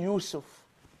 Nabi Yusuf?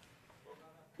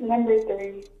 Number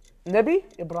 3. Nabi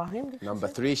Ibrahim? Number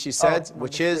 3, she said,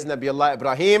 which is Nabiullah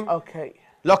Ibrahim. Okay.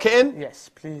 Lock it in? Yes,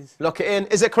 please. Lock it in.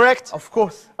 Is it correct? Of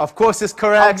course. Of course it's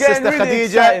correct, Sister really Khadija.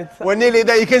 excited. We're nearly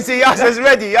there. You can see Yasser's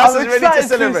ready. Yasser's ready to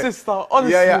celebrate. Too, sister,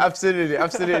 honestly. Yeah, absolutely,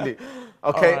 absolutely.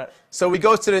 Okay, right. so we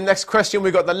go to the next question. We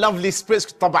got the lovely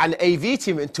spritz. طبعا AV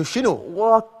team into شنو?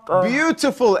 What?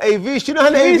 Beautiful AV. شنو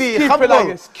هال Please AV? keep it like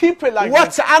this. Keep it like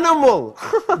What this. animal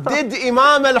did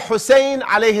Imam al-Hussein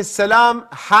alayhi salam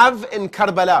have in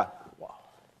Karbala? Wow.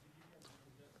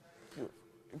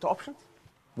 Into options?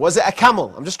 Was it a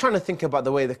camel? I'm just trying to think about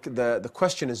the way the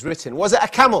question is written. Was it a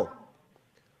camel?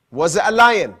 Was it a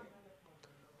lion?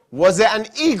 Was it an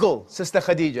eagle, Sister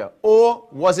Khadija? Or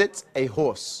was it a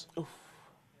horse?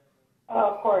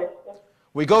 Of course.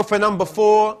 We go for number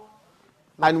 4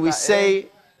 and we say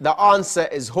the answer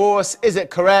is horse. Is it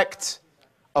correct?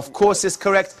 Of course it's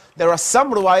correct. There are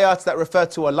some riwayats that refer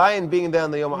to a lion being there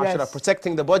on the Yom Ashura,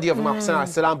 protecting the body of Imam Hussein alayhi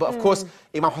salam. But of course,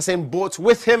 Imam Hussein brought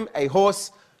with him a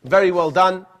horse. Very well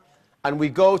done. And we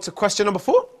go to question number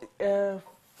 4? 4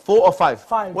 or 5?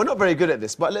 5. We're not very good at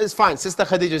this, but it's fine. Sister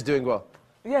Khadija is doing well.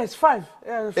 Yeah, it's 5.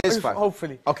 Yeah, It is 5.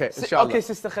 Hopefully. Okay, inshallah. Okay,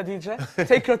 Sister Khadija,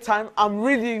 take your time. I'm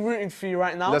really rooting for you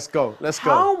right now. Let's go, let's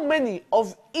go. How many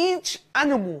of each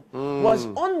animal was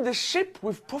on the ship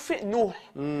with Prophet Noah?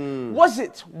 Was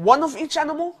it 1 of each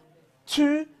animal,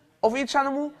 2 of each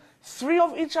animal, 3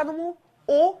 of each animal,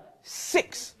 or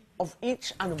 6 of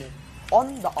each animal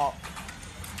on the ark?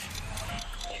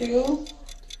 2.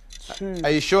 2. Are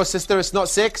you sure, sister, it's not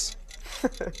 6?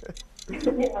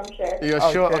 Yeah, I'm sure. You're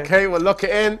sure? Okay, we'll lock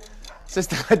it in.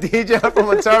 Sister Khadija from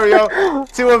Ontario,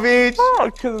 2 of each. Oh, I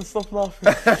couldn't stop laughing.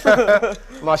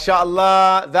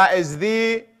 MashaAllah, that is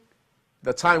the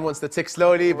time wants to tick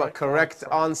slowly, but correct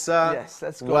answer. Yes,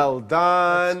 let's go. Well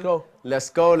done. Let's go. Let's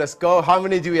go, let's go. How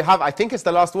many do we have? I think it's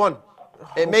the last one.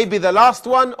 It may be the last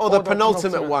one or the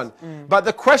penultimate one. But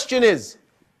the question is,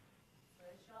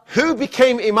 who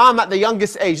became Imam at the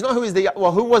youngest age? Not who is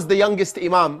who was the youngest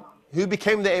Imam? Who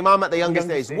became the Imam at the youngest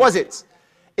age? Was it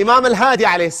Imam al-Hadi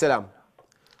alayhi salam?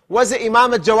 Was it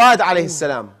Imam al-Jawad alayhi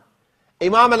salam?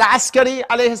 Imam al-Askari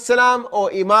alayhi salam?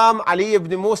 Or Imam Ali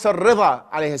ibn Musa al-Ridha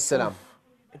alayhi salam?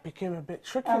 It became a bit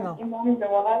tricky now. Imam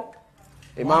Jawad.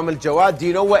 Imam al-Jawad, do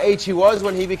you know what age he was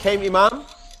when he became Imam?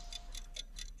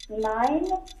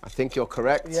 9. I think you're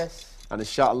correct. Yes. And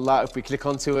inshallah, if we click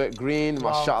onto it, green,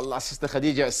 mashallah, Sister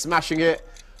Khadija is smashing it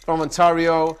from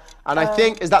Ontario. And I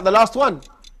think, is that the last one?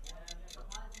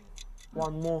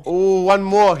 1 more. Oh, 1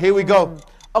 more. Here we go.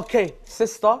 Okay,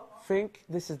 sister, think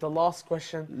this is the last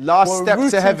question. Last step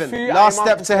to heaven. Last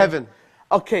step to heaven.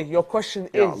 Okay, your question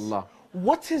Ya is, Allah.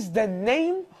 what is the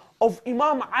name of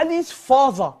Imam Ali's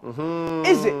father?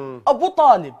 Is it Abu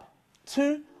Talib,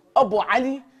 2, Abu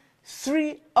Ali,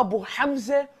 3, Abu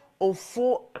Hamza, or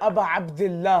 4, Abu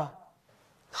Abdullah?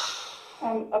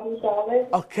 Abu Talib.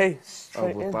 Okay,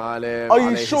 straight Abu in. Talib, Are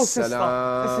you alayhi sure, sister?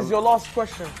 salam. This is your last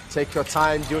question. Take your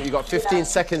time. You got 15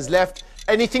 seconds left.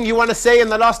 Anything you want to say in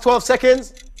the last 12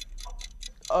 seconds?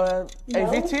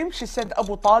 AV team, she said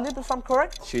Abu Talib, if I'm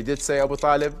correct. She did say Abu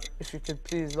Talib. If you could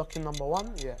please lock in number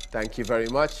 1, yeah. Thank you very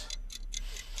much.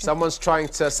 Someone's trying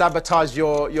to sabotage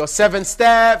your 7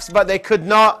 steps, but they could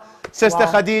not. Sister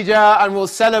Khadija, and we'll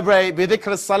celebrate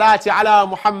بذكر الصلاة على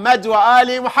محمد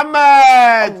وآل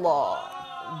محمد.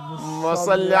 اللهم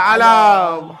صل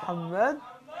على محمد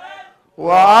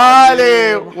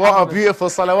وآل. What a beautiful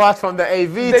salawat from the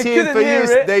AV team for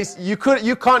you.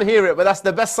 You can't hear it, but that's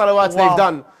the best salawat they've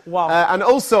done. Wow. And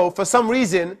also, for some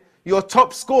reason, your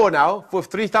top score now for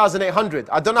 3,800.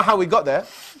 I don't know how we got there.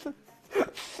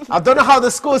 I don't know how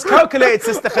the score is calculated,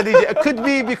 Sister Khadija. It could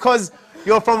be because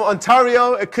you're from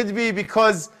Ontario. It could be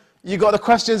because you got the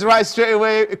questions right straight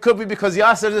away. It could be because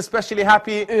Yasser is especially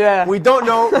happy. Yeah. We don't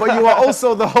know, but you are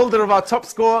also the holder of our top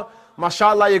score.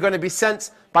 MashaAllah, you're going to be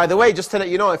sent. By the way, just to let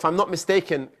you know, if I'm not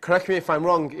mistaken, correct me if I'm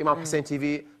wrong, Imam Hussein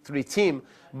TV 3 team,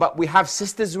 but we have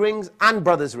sisters' rings and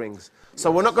brothers' rings. So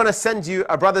we're not going to send you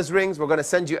a brother's rings. We're going to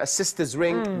send you a sister's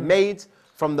ring made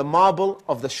from the marble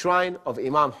of the shrine of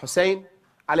Imam Hussein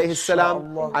alayhi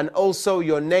salam. And also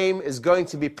your name is going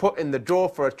to be put in the draw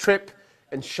for a trip.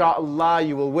 Inshallah,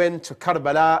 you will win to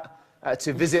Karbala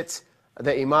to visit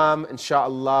the Imam,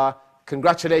 inshallah.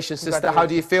 Congratulations, sister. How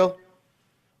do you feel?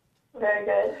 Very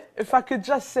good. If I could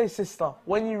just say, sister,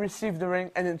 when you receive the ring,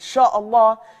 and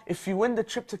inshallah, if you win the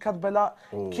trip to Karbala,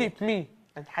 keep me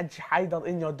and Haji Haidar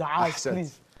in your du'as,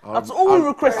 please. That's all we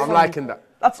request. I'm liking that.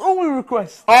 That's all we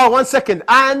request. Oh, 1 second.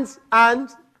 And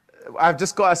I've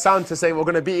just got a sound to say we're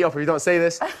going to beat you up if you don't say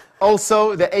this.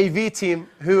 Also, the AV team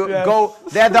who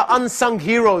they're the unsung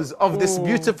heroes of this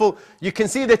beautiful, you can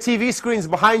see the TV screens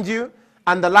behind you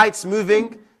and the lights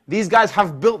moving. These guys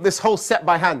have built this whole set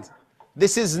by hand.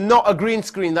 This is not a green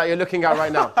screen that you're looking at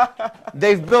right now.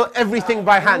 They've built everything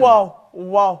by hand. Wow,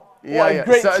 wow. Yeah, what a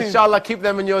great so team. inshallah, keep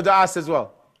them in your du'as as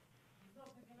well.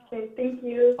 Okay, thank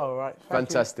you. All right.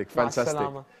 Fantastic, fantastic.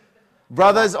 Salama.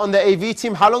 Brothers on the AV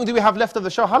team, how long do we have left of the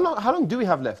show? How long do we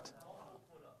have left?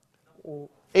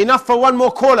 Enough for one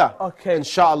more caller. Okay.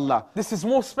 Inshallah. This is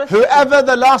more special. Whoever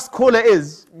the last caller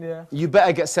is, Yeah. you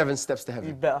better get 7 steps to heaven.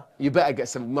 You better. You better get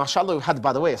 7. MashaAllah, we had,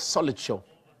 by the way, a solid show.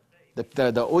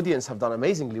 The audience have done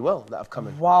amazingly well that have come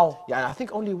in. Wow. Yeah, I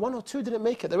think only 1 or 2 didn't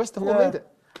make it. The rest of them all made it.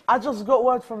 I just got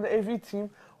word from the AV team.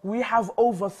 We have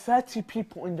over 30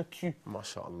 people in the queue.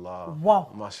 MashaAllah. Wow.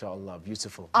 MashaAllah.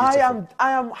 Beautiful. I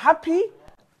am happy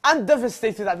and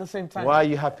devastated at the same time. Why are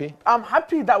you happy? I'm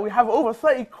happy that we have over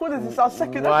 30 callers. It's our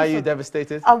second episode. Why are you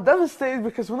devastated? I'm devastated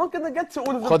because we're not going to get to all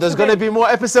of them. Because there's going to be more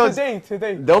episodes.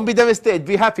 Today. Don't be devastated.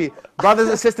 Be happy. Brothers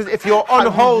and sisters, if you're on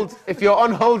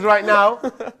hold right now,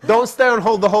 don't stay on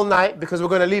hold the whole night because we're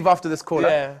going to leave after this caller.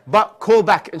 Yeah. But call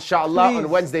back, inshallah, on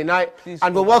Wednesday night.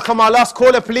 And we'll welcome our last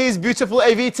caller, please. Beautiful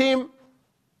AV team.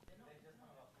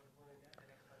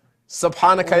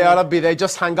 Subhanaka ya Rabbi, they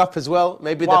just hang up as well.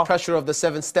 Maybe the pressure of the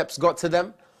 7 steps got to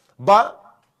them. But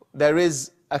there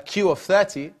is a queue of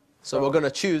 30, so we're going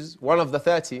to choose one of the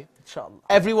 30. Inshallah.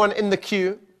 Everyone in the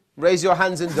queue, raise your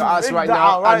hands in du'as right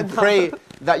now and pray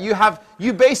that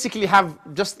you basically have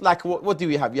just like, what do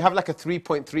we have? You have like a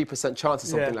 3.3% chance or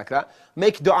something like that.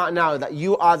 Make du'a now that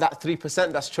you are that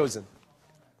 3% that's chosen.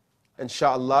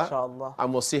 Inshallah.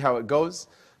 And we'll see how it goes.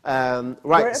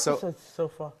 Right, so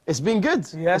far. It's been good.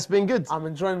 Yeah. It's been good. I'm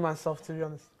enjoying myself, to be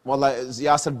honest. Wallah,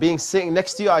 Yasser, sitting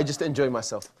next to you, I just enjoy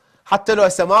myself. Hatta lo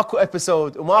issa mako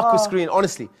episode, mako screen,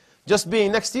 honestly. Just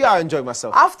being next to you, I enjoy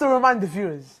myself. I have to remind the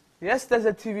viewers, yes, there's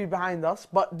a TV behind us,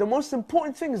 but the most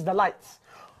important thing is the lights.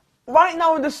 Right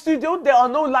now in the studio, there are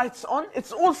no lights on.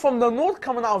 It's all from the north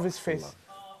coming out of his face.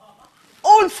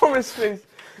 All from his face.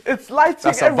 It's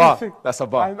lighting everything. That's a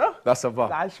bar. I know. That's a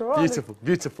bar. Beautiful,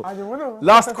 beautiful.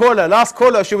 Last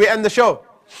caller. Should we end the show?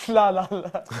 La.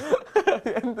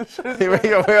 End the show.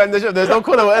 We end the show. There's no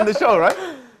caller. We'll end the show, right?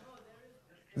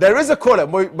 There is a caller.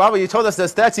 Baba, you told us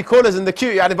there's 30 callers in the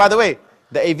queue. And by the way,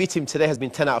 the AV team today has been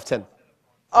 10 out of 10.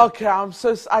 Okay, I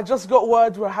just got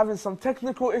word we're having some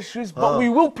technical issues, but we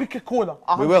will pick a caller.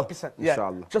 100%. We will. Yeah,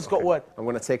 Inshallah. just got word. I'm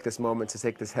going to take this moment to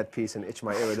take this headpiece and itch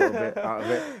my ear a little bit out of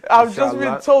it. I've just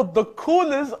been told the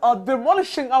callers are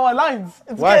demolishing our lines.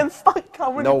 It's getting stuck.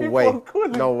 How many people are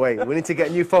calling? No way. We need to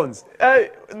get new phones.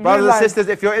 Brothers and sisters,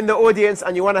 if you're in the audience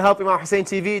and you want to help Imam Hussein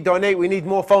TV, donate. We need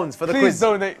more phones for the quiz. Please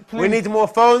donate. Please. We need more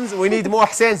phones. We need more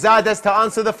Hussein Zadas to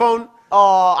answer the phone.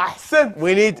 Oh, Ahsan.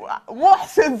 We need more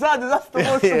Hussein Zadas. That's the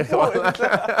most important.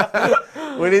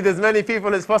 We need as many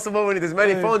people as possible. We need as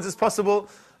many phones as possible.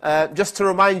 Just to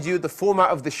remind you, the format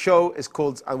of the show is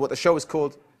called, and what the show is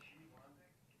called,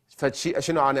 they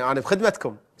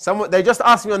just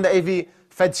asked me on the AV,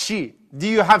 Fadshi, do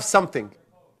you have something?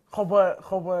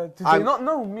 Khoba, did they not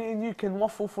know me and you can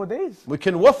waffle for days? We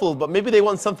can waffle, but maybe they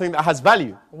want something that has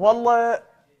value. Wallah,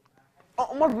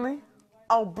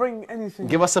 I'll bring anything.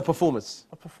 Give us a performance.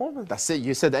 A performance? That's it.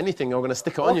 You said anything, you're going to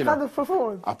stick it on you now. What kind of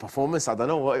performance? A performance? I don't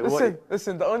know.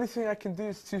 Listen, the only thing I can do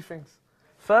is 2 things.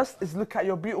 First is look at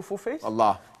your beautiful face.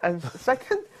 Allah. And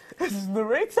second is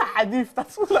narrate a hadith.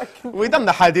 That's all I can do. We've done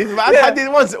the hadith, but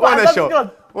hadith once on a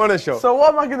show. On a show. So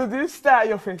what am I going to do? Stare at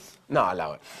your face. No,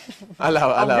 allow it.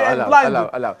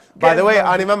 Allow. By the way,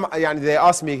 they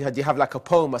asked me, do you have like a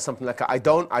poem or something like that? I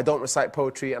don't recite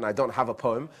poetry and I don't have a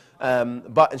poem.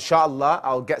 But inshallah,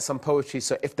 I'll get some poetry.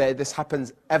 So if this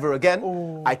happens ever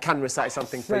again, I can recite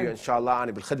something for you,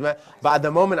 inshallah. But at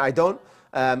the moment, I don't.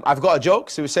 I've got a joke,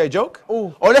 so we say a joke.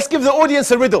 Or let's give the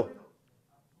audience a riddle.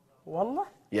 Wallah?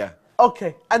 Yeah.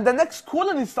 Okay, and the next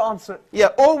caller needs to answer it. Yeah,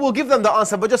 or we'll give them the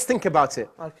answer, but just think about it.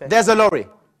 Okay. There's a lorry.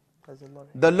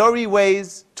 The lorry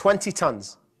weighs 20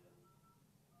 tons.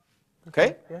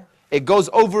 Okay? Yeah. It goes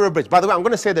over a bridge. By the way, I'm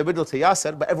going to say the riddle to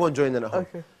Yasser, but everyone join in at home.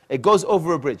 Okay. It goes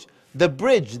over a bridge. The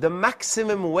bridge, the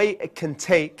maximum weight it can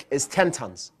take is 10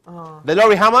 tons. The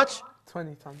lorry, how much?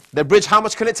 20 tons. The bridge, how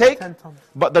much can it take? 10 tons.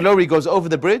 But the lorry goes over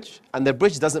the bridge, and the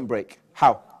bridge doesn't break.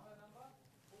 How?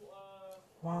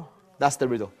 Wow. That's the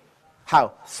riddle.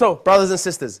 How? So, brothers and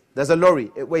sisters, there's a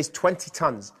lorry. It weighs 20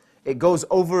 tons. It goes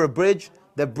over a bridge.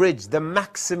 The bridge, the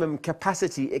maximum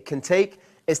capacity it can take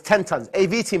is 10 tons.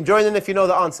 AV team, join in if you know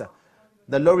the answer.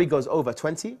 The lorry goes over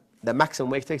 20. The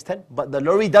maximum weight takes 10. But the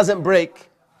lorry doesn't break.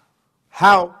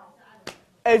 How?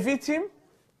 AV team,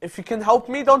 if you can help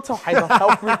me, don't tell Haidar,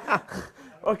 help me.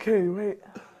 Okay, wait.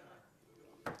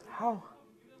 How?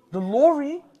 The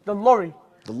lorry. The lorry.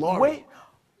 Wait.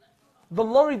 The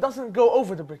lorry doesn't go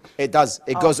over the bridge. It does.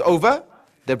 It goes over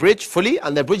the bridge fully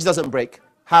and the bridge doesn't break.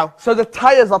 How? So the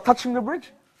tires are touching the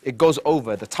bridge? It goes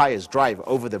over, the tires drive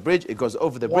over the bridge, it goes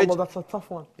over the bridge. Wallah, that's a tough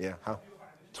one. Yeah, how?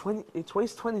 It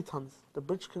weighs 20 tons. The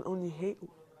bridge can only hit.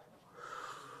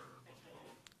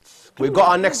 We've got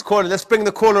our next caller. Let's bring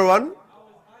the caller on.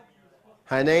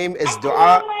 Her name is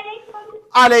Dua.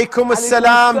 Alaykum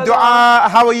as-salam, Dua.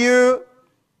 How are you?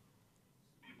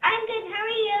 I'm good. How are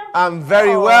you? I'm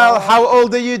very well. How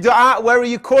old are you, Dua? Where are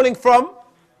you calling from?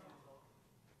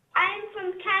 I'm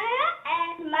from Canada,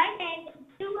 and my name is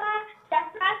Dua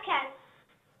Dafrakat.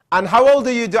 And how old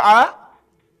are you, Dua?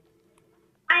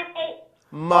 I'm 8.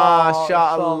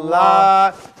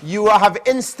 MashaAllah. You have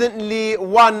instantly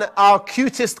won our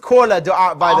cutest caller,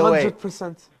 Dua, by the way.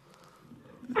 100%.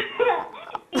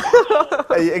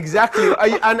 Exactly.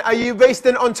 Are you based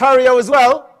in Ontario as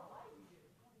well?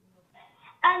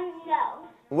 No.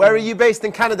 Where are you based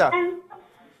in Canada?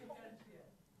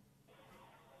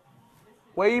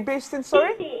 Where are you based in,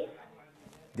 sorry?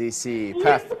 DC.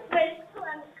 Perfect.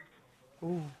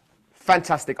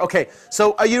 Fantastic. Okay,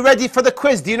 so are you ready for the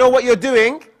quiz? Do you know what you're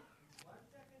doing?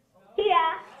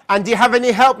 Yeah. And do you have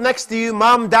any help next to you?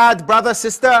 Mom, dad, brother,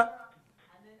 sister?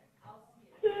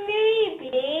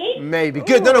 Maybe. Maybe.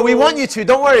 Good. No, we want you to.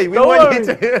 Don't worry. We want you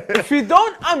to. If you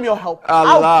don't, I'm your help.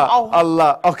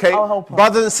 Allah. Okay. I'll help her.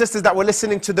 Brothers and sisters that were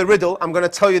listening to the riddle, I'm going to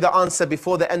tell you the answer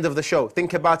before the end of the show.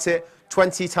 Think about it.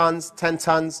 20 tons, 10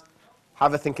 tons.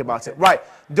 Have a think about it. Right.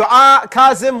 Dua,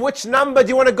 Kazim, which number do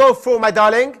you want to go for, my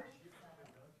darling?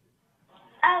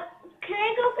 Can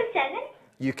I go for 7?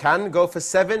 You can go for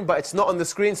 7, but it's not on the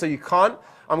screen, so you can't.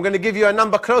 I'm going to give you a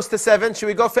number close to 7. Should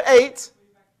we go for 8?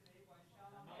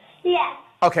 Yes.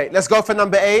 Okay, let's go for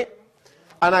number 8.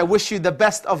 And I wish you the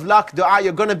best of luck. Dua,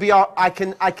 you're going to be our, I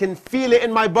can feel it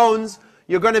in my bones.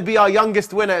 You're going to be our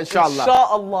youngest winner, inshallah.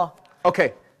 Inshallah.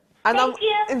 Okay. And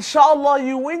inshallah,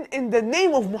 you win in the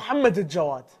name of Muhammad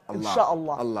al-Jawad.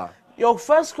 Inshallah. Allah. Your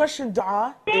first question,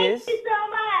 Dua, is... Thank you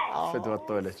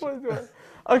so much.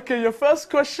 Okay, your first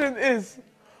question is,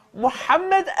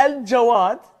 Muhammad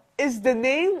al-Jawad is the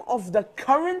name of the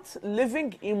current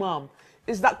living Imam.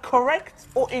 Is that correct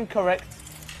or incorrect?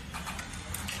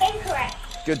 Incorrect.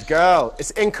 Good girl. It's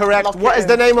incorrect. Lock What it is in.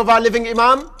 the name of our living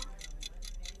Imam?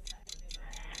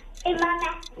 Imam.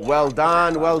 Well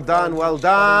done, well done, well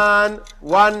done.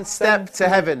 One step to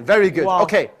heaven. Very good. Wow.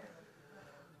 Okay.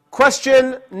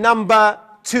 Question number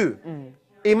 2.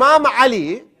 Imam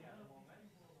Ali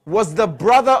was the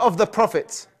brother of the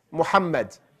Prophet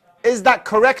Muhammad. Is that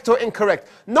correct or incorrect?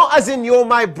 Not as in you're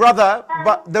my brother,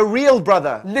 but the real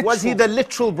brother. Was he the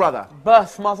literal brother?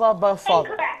 Birth mother, birth father.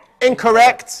 Incorrect.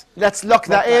 Incorrect. Let's lock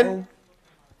that in.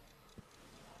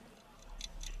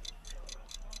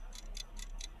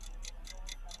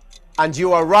 And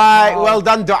you are right. Wow. Well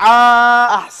done,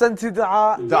 Dua. Ahsanti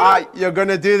Dua. Dua, you're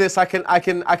gonna do this. I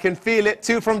can feel it.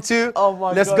 2 from 2. Oh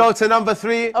my Let's God. go to number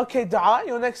 3. Okay, Dua,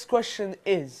 your next question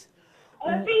is...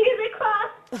 My fingers are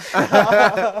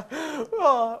crossed.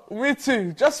 Oh, me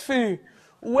too, just for you.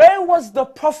 Where was the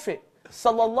Prophet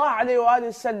sallallahu alaihi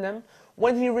wasallam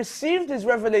when he received his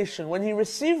revelation, when he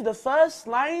received the first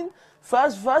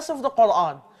verse of the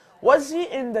Quran? Was he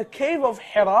in the cave of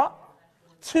Hira?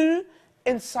 2,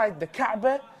 inside the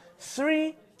Kaaba?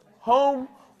 3, home?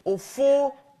 Or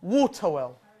 4, water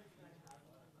well?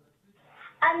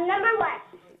 Number 1.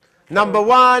 Number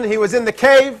 1, he was in the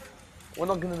cave. We're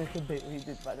not going to make a bait, we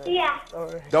did by the way. Yeah.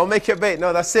 Don't make it bait.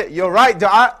 No, that's it. You're right,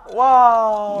 Dua.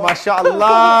 Wow.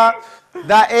 MashaAllah.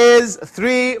 That is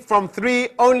 3 from 3.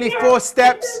 Only 4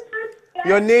 steps.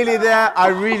 You're nearly there. I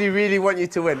really, really want you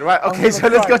to win. Right, okay, so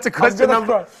let's go to question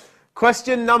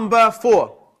number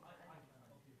 4.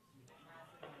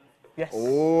 Yes.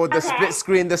 Oh, the split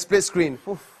screen.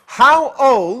 How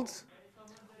old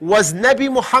was Nabi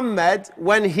Muhammad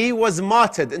when he was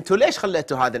martyred? انتوا ليش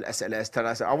خليتوا هذه الأسئلة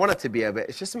ترى؟ I want it to be a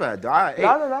bit. شو اسمه دعاء.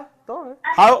 لا don't worry.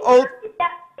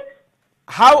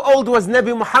 How old was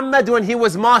Nabi Muhammad when he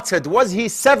was martyred? Was he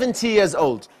 70 years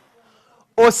old?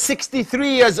 Or 63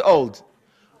 years old?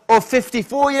 Or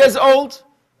 54 years old?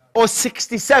 Or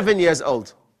 67 years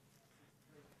old?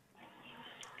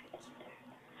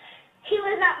 He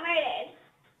was not murdered.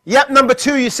 Yep, number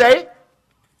 2 you say?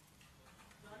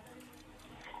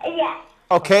 Yeah.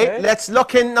 Okay, let's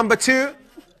lock in number 2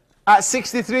 at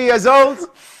 63 years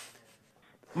old.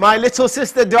 My little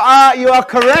sister Dua, you are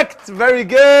correct. Very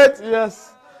good.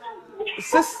 Yes.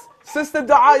 Sister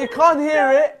Dua, you can't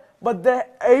hear it, But the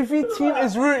AV team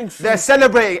is rooting for They're you.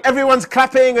 celebrating. Everyone's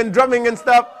clapping and drumming and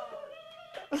stuff.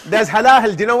 There's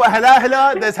halahil. Do you know what halahil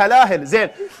are? There's halahil. Zain.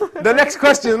 The next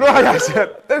question.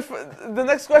 The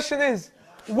next question is,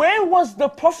 where was the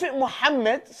Prophet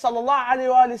Muhammad sallallahu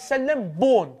alaihi wasallam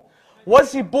born?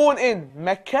 Was he born in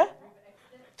Mecca?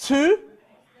 2,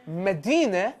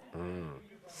 Medina?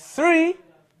 3,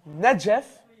 Najaf?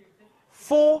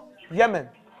 4, Yemen?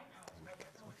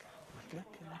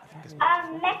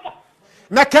 Mecca.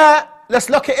 Mecca. Let's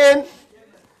lock it in.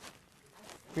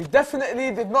 We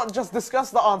definitely did not just discuss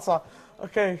the answer.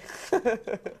 Okay.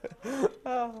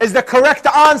 Is the correct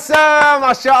answer,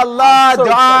 mashallah. So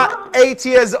Dua, 8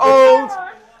 years old.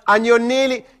 And you're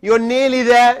nearly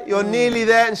there. You're nearly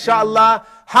there, inshallah.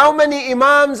 How many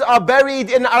imams are buried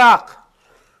in Iraq?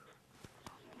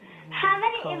 How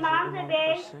many imams are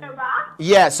there in Iraq?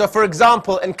 Yeah, so for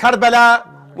example, in Karbala,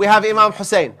 we have Imam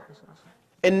Hussein.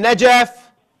 In Najaf,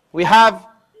 we have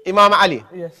Imam Ali.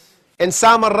 Yes. In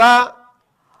Samarra,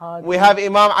 we have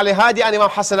Imam Ali Hadi and Imam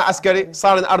Hassan al-Askari,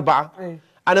 صار in أربعة.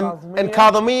 And in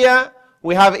Kadhimiyya,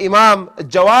 we have Imam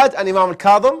Jawad and Imam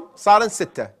al-Kadhim, صار in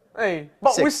ستة. Hey,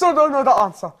 but 6. we still don't know the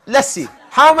answer. Let's see.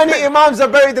 How many imams are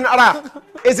buried in Iraq?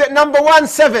 Is it number 1,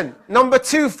 7, number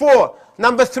 2, 4,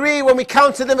 number 3, when we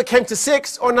counted them it came to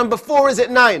 6, or number 4, is it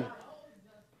 9?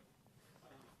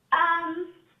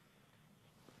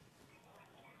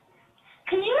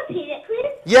 Can you repeat it,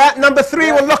 please? Yeah, number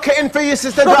 3, we'll lock it in for you,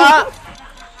 Sister Dua.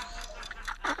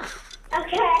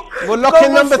 Okay. We'll lock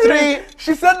in number 3.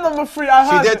 She said number 3. I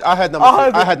heard She did. it. I heard number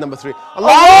 3. I heard number 3.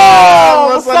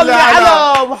 اللهم صل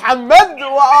على محمد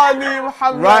وآل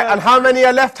محمد. Right, and how many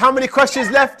are left? How many questions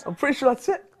left? I'm pretty sure that's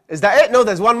it. Is that it? No,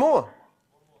 there's one more.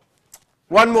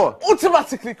 One more.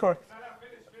 Automatically correct.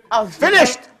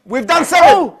 Finished. We've done 7.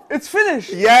 Oh, it's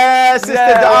finished. Yes,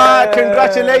 Sister Dua,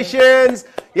 congratulations.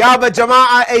 Yaba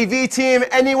Jama'ah AV team,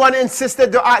 anyone in Sister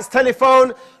Dua's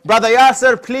telephone, Brother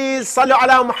Yasser, please, Sallu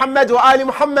ala Muhammad wa Ali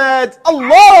Muhammad.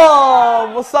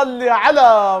 اللهم صل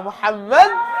على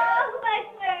محمد.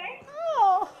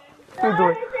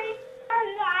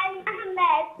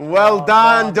 Well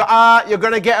done, Dua. You're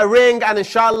going to get a ring, and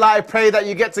inshallah, I pray that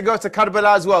you get to go to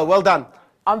Karbala as well. Well done.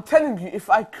 I'm telling you, if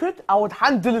I could, I would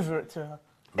hand deliver it to her.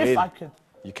 Really? If I could.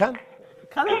 You can?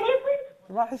 Can I?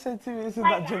 Imam Hussein TV isn't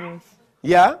that generous.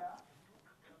 Yeah?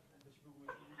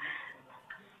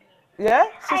 Yeah,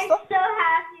 sister? I'm so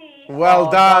happy. Well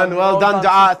done, well done,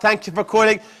 Dua. Thank you for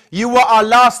calling. You were our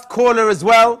last caller as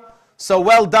well. So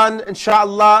well done,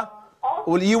 inshallah.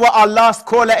 Well, you were our last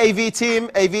caller, AV team.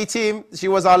 AV team, she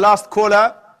was our last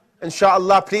caller.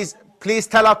 Inshallah, please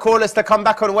tell our callers to come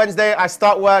back on Wednesday. I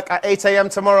start work at 8 a.m.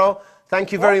 tomorrow.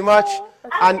 Thank you very much.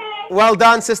 And well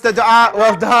done, Sister Dua.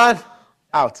 Well done.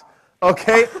 Out.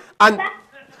 Okay. And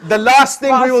the last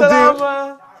thing we will do.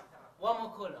 One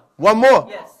more caller. One more?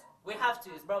 Yes. We have to.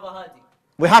 It's Brother Hadi.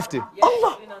 We have to.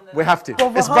 Allah. We have to.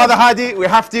 It's Brother Hadi. We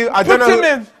have to. I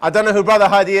don't know who Brother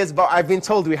Hadi is, but I've been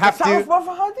told we have to.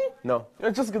 Brother Hadi? No.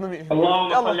 You're just gonna meet him.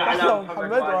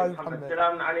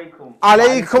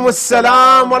 Alaykum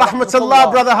as-salam wa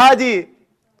rahmatullah, Brother Hadi.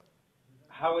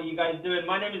 How are you guys doing?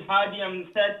 My name is Hadi. I'm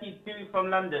 32 from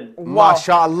London. Wow.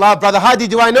 MashaAllah. Brother Hadi,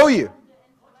 do I know you?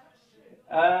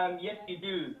 Yes, you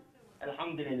do.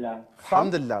 Alhamdulillah.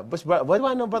 Alhamdulillah. Why do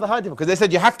I know Brother Hadi? Because they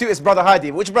said you have to, it's Brother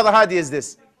Hadi. Which Brother Hadi is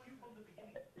this?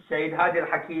 Sayyid Hadi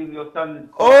al-Hakim, your son.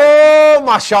 Oh,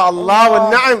 MashaAllah.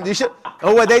 Wa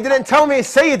na'am. They didn't tell me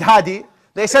Sayyid Hadi.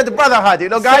 They said Brother Hadi.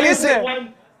 Look,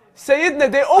 Sayyidna,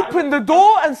 they opened the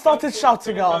door and started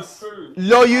shouting at us.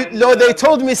 They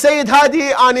told me Sayyid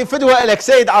Hadi, ani fidwa elek.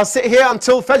 Sayyid, I'll sit here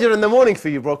until Fajr in the morning for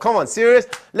you, bro. Come on, serious?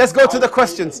 Let's go to the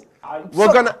questions.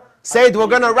 Sayyid, we're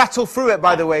gonna rattle through it,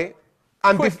 by the way.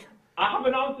 And I have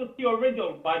an answer to your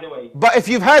riddle, by the way. But if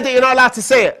you've heard it, you're not allowed to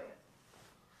say it.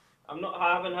 I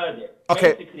haven't heard it.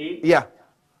 Okay. Basically, yeah.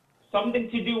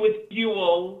 Something to do with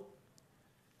fuel.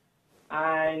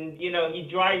 And, he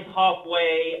drives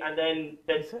halfway and then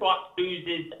the truck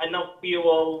loses enough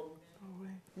fuel.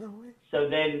 No way. So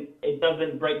then it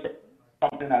doesn't break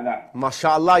something like that.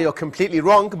 MashaAllah, you're completely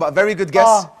wrong, but very good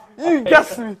guess. You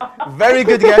guessed me. Very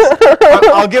good guess.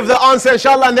 I'll give the answer,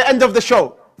 inshallah, at the end of the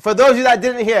show. For those of you that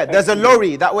didn't hear, there's a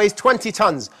lorry that weighs 20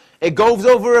 tons. It goes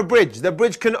over a bridge. The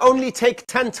bridge can only take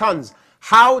 10 tons.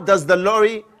 How does the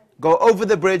lorry go over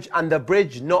the bridge and the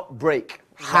bridge not break?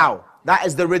 How? That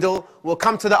is the riddle. We'll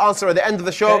come to the answer at the end of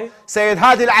the show. Okay. Sayyid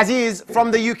Hadi Al-Aziz from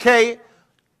the UK.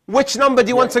 Which number do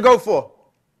you want to go for?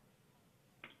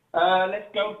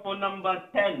 Let's go for number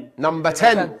 10. Number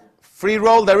 10. Free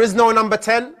roll. There is no number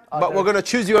 10, but we're going to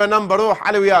choose you a number. Ruh,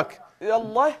 Ali wiyak.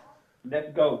 Yallah.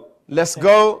 Let's go. Let's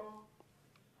go.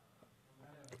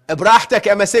 براحتك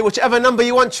MSA, whichever number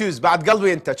you want, choose. بعد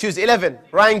قلبي أنت. Choose 11.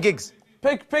 Ryan Giggs.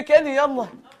 Pick any, يلا.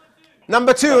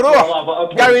 Number 2,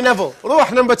 روح. Gary Neville.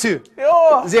 روح number 2.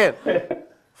 Yo. زين.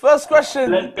 First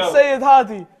question, Sayyid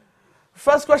Hadi.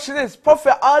 First question is,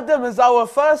 Prophet Adam is our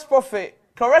first prophet.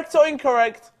 Correct or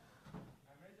incorrect?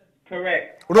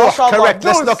 Correct. روح, correct.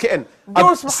 Let's lock it in.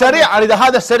 سريع, أريد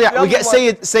هذا سريع. We get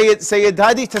Sayyid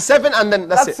Hadi to 7 and then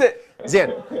that's it.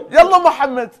 زين. يلا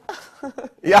محمد.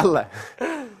 يلا.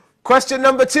 Question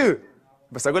number 2.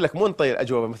 بس أقول لك مو نطير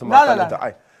الأجوبة مثل ما قال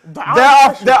الدعاء.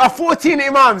 There are 14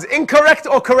 imams. Incorrect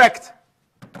or correct?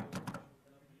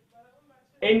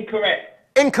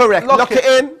 Incorrect. Incorrect. Lock it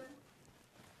in.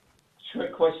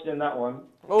 Trick question, that one.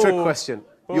 Trick question.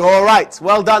 You're right.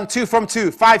 Well done. 2 from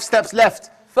 2. 5 steps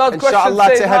left. Third question, Inshallah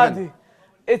to Sayyid heaven. Hadi.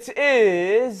 It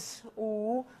is...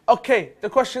 Okay, the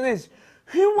question is,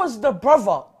 who was the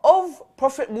brother of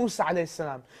Prophet Musa alayhi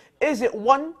salam? Is it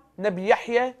 1, Nabi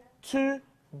Yahya, 2,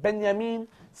 Benjamin,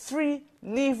 3,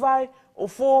 Levi, or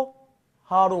 4,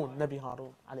 Harun, Nabi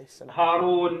Harun alayhi salam?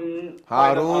 Harun.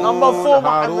 Number 4,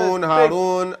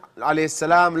 Harun alayhi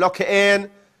salam. Lock it in.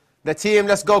 The team,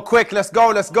 let's go quick. Let's go.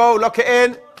 Lock it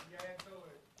in.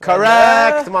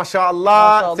 Correct.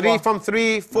 MashaAllah. 3 from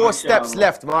 3. 4 steps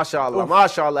left. MashaAllah.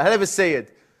 MashaAllah. Hello,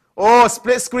 Sayyid. Oh,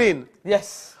 split screen.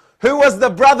 Yes. Who was the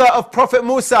brother of Prophet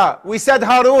Musa? We said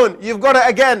Harun. You've got it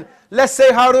again. Let's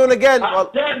say Harun again.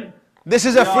 Well, this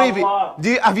is a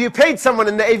freebie. Have you paid someone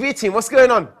in the AV team? What's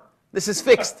going on? This is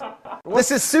fixed.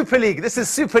 This is Super League. This is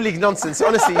Super League nonsense.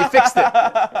 Honestly, you fixed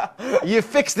it. You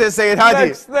fixed it, Sayyid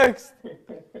Hadi. Next.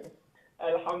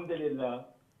 Alhamdulillah.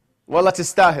 Wallah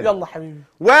tistahil. Yalla habibi.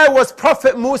 Where was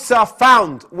Prophet Musa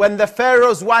found when the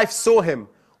Pharaoh's wife saw him?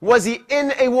 Was he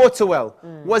in a water well?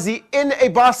 Was he in a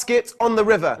basket on the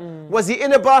river? Was he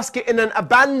in a basket in an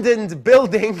abandoned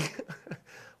building?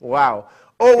 Wow.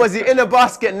 Or was he in a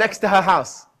basket next to her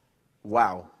house?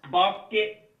 Wow.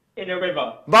 Basket in a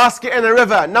river. Basket in a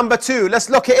river. Number 2. Let's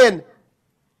lock it in.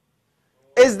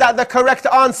 Is that the correct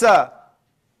answer?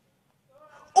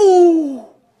 Ooh.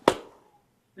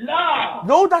 La.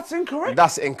 No, that's incorrect.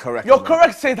 That's incorrect. You're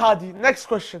correct, Sayyid Hadi. Next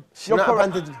question. You're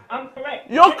correct. I'm correct.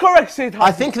 You're correct, Sayyid Hadi.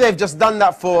 I think they've just done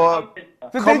that for...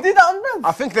 Did they do that on them?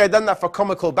 I think they've done that for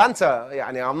comical banter.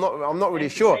 يعني, I'm not really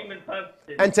sure.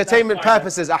 Entertainment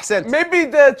purposes. Ahsant. Maybe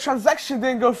the transaction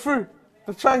didn't go through.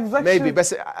 The transaction. Maybe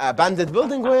بس abandoned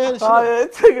building وين؟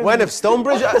 وين في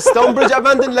Stonebridge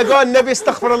abandoned لقوه النبي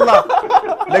استغفر الله.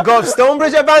 لقوه في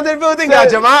Stonebridge abandoned building يا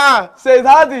جماعة. Sayyid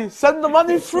Hadi, send the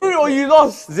money through or you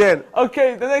lost. زين.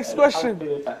 Okay, the next question.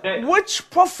 Which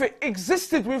prophet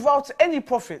existed without any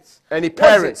prophets? Any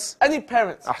parents? Any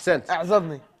parents. أحسنت.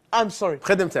 أعذرني. I'm sorry.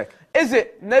 خدمتك. Is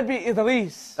it Nabi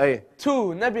Idris? أي.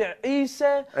 2, Nabi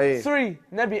Isa? أي. 3,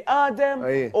 Nabi Adam?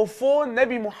 أي. Or 4,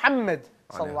 Nabi Muhammad?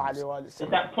 Is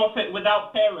that prophet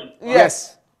without parents?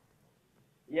 Yes.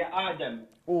 Yeah, Adam.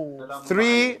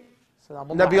 3,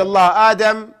 Nabi Allah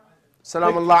Adam.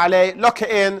 Salam Allah alayhi. Lock it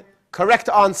in. Correct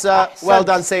answer. Well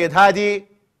done, Sayyid Hadi.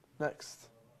 Next.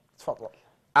 تفضل.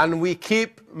 And we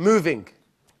keep moving.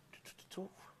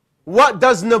 What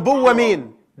does Nabuwwa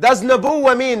mean? Does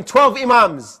Nabuwwa mean 12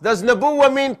 Imams? Does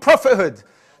Nabuwwa mean prophethood?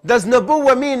 Does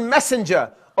Nabuwwa mean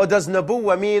messenger? Or does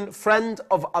Nabuwwa mean friend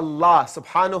of Allah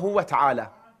subhanahu wa ta'ala?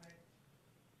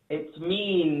 It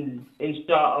means,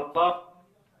 inshallah,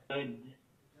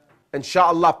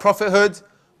 Inshallah, prophethood.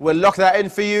 We'll lock that in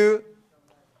for you.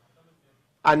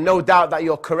 And no doubt that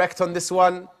you're correct on this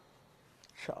one.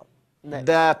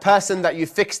 The person that you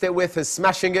fixed it with is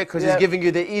smashing it because he's giving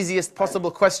you the easiest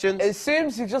possible questions. It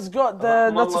seems you just got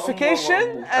the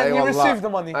notification and you received the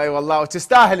money. Ay wallah,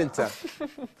 تستاهل انت.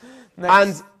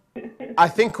 And I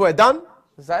think we're done.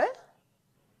 Is that it?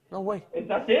 No way. Is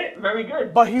that it? Very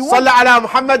good. But he won. صلى على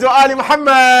محمد وآل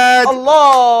محمد.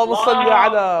 اللهم صل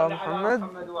على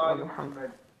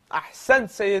محمد. أحسنت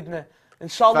سيدنا.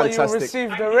 Inshallah you will receive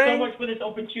the ring. Thank you so much for this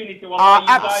opportunity. Our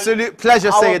absolute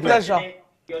pleasure, Sayyidina. Pleasure.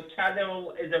 Your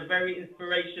channel is a very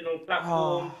inspirational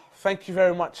platform. Thank you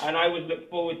very much. And I would look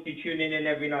forward to tuning in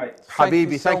every night.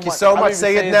 Habibi, thank you so much,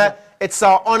 Sayyidina. It's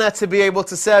our honor to be able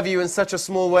to serve you in such a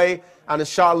small way. And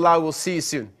inshallah, we'll see you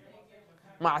soon.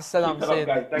 مع السلامة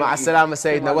سيدنا. مع السلامة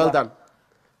Sayyidina. Well done.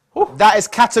 That is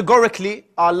categorically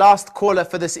our last caller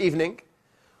for this evening.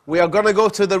 We are going to go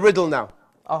to the riddle now.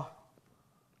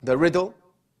 The riddle,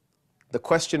 the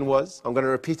question was, I'm going to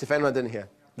repeat if anyone didn't hear.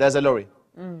 There's a lorry.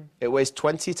 It weighs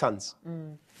 20 tons.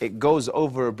 It goes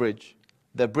over a bridge.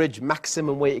 The bridge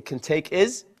maximum weight it can take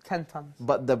is 10 tons.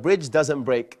 But the bridge doesn't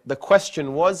break. The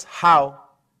question was how?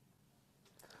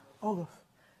 Oh,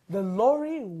 the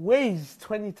lorry weighs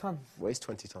 20 tons. Weighs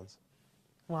 20 tons.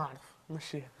 ما أعرف.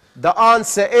 The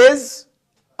answer is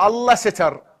Allah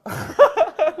Sitar.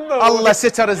 Allah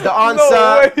Sitar is the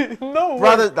answer. No way.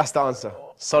 Brothers, that's the answer.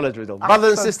 Solid riddle.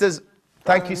 Brothers and sisters,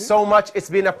 thank you so much. It's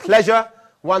been a pleasure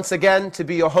once again to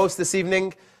be your host this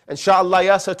evening. Inshallah,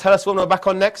 yeah, so tell us when we're back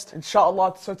on next.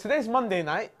 Inshallah, so today's Monday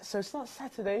night, so it's not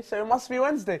Saturday, so it must be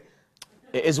Wednesday.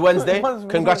 It is Wednesday.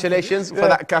 Congratulations for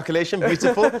that calculation,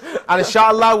 beautiful. And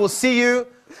inshallah, we'll see you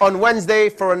on Wednesday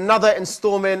for another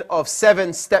installment of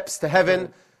 7 Steps to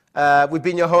Heaven. We've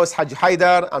been your host, Hajj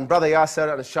Haidar, and Brother Yasser,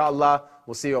 and inshallah,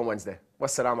 we'll see you on Wednesday.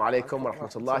 Wassalamu alaikum wa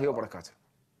rahmatullahi wa barakatuh.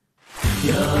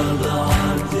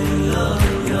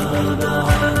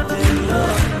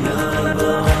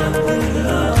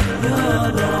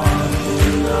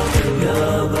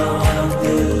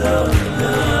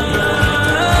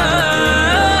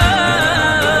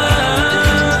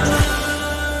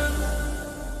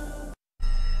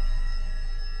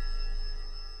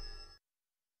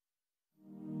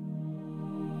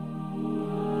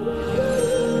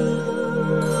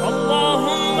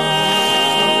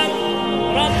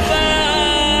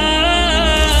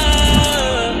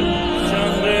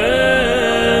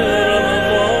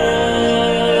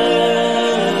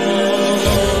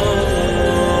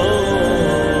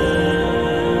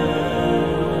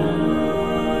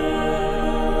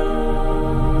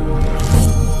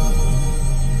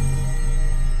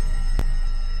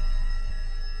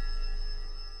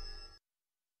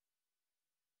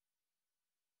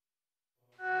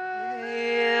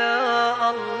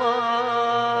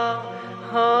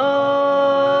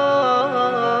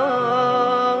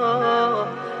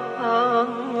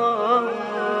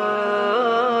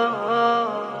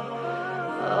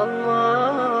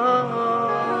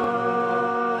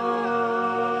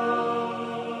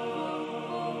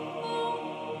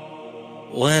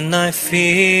 When I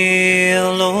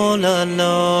feel all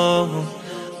alone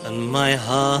and my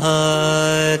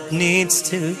heart needs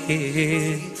to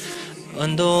heal,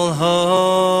 and all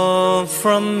hope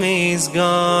from me is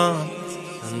gone,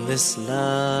 and this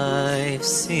life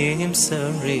seems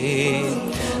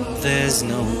surreal, there's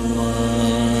no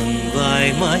one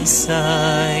by my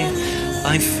side.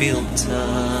 I feel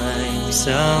time's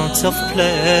out of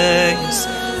place,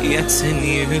 yet in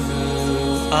you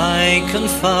I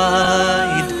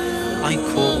confide, I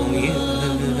call you.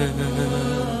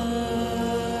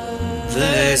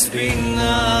 There's been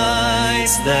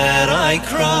nights that I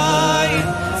cried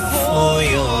for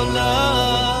your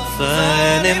love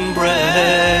and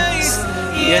embrace,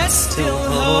 yet still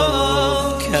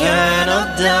hope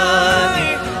cannot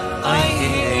die. I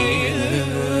hear you.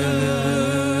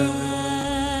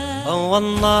 Oh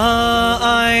Allah,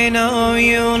 I know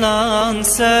you'll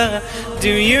answer. Do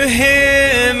you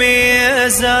hear me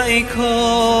as I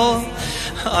call?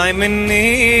 I'm in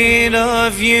need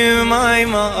of you, my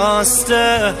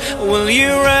master. Will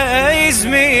you raise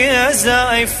me as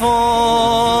I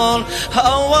fall?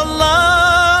 Oh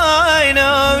Allah, I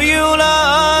know you'll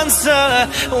answer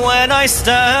when I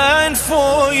stand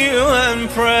for you and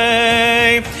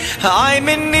pray. I'm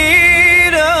in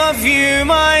need of you,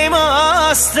 my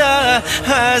master,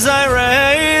 as I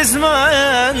raise my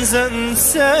hands and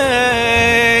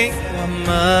say,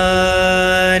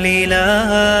 وما لي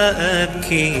لا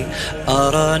أبكي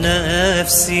أرى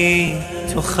نفسي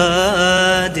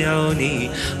تخادعني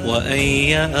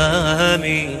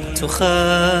وأيامي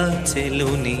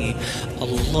تخاتلني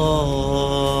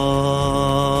الله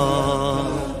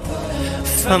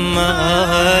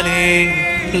فما لي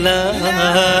لا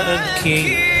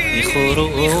أبكي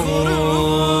لخروج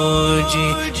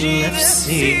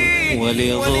نفسي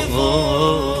ولظلمة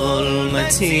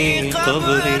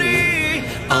قبري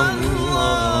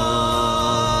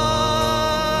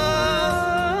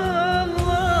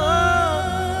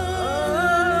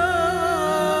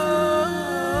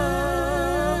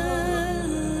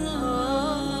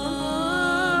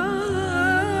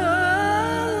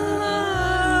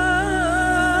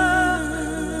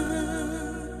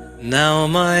Now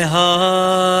my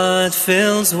heart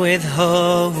fills with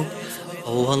hope.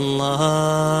 Oh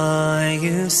Allah,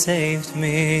 you saved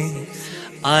me.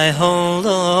 I hold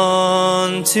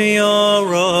on to your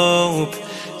rope.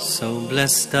 So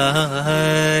blessed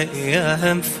I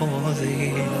am for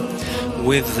thee.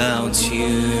 Without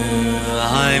you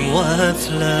I'm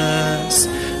worthless.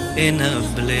 In a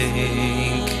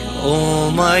blink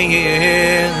all my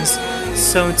years.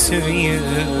 So to you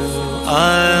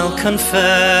I'll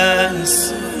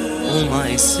confess all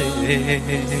my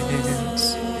sins.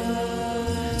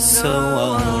 So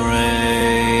I'll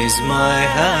raise my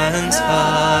hands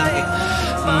high,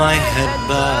 my head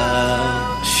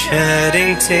bowed,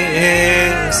 shedding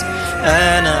tears.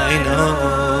 And I know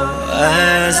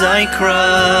as I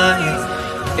cry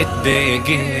it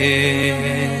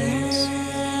begins.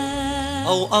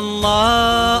 Oh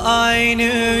Allah, I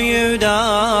knew you'd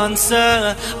answer.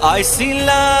 I see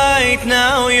light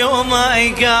now, you're my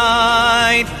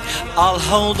guide. I'll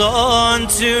hold on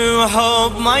to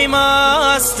hope, my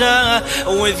master.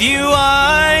 With you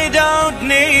I don't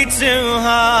need to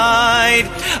hide.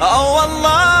 Oh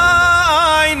Allah,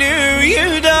 I knew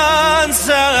you'd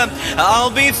answer.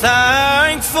 I'll be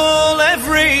thankful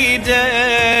every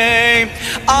day.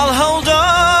 I'll hold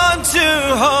on to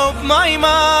hope, my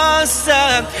master,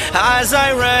 as I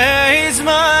raise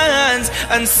my hands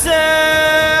and say,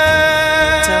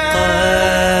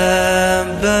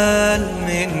 تقبل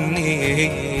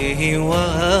مني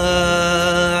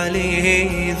وعلي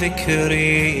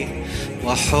ذكري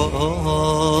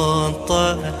وحط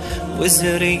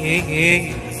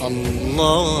وزري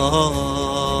الله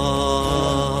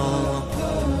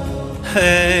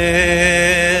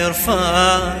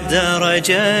ارفع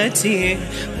درجتي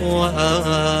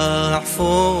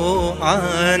واعفو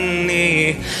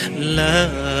عني لا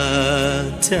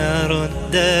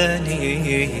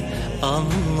تردني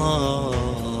الله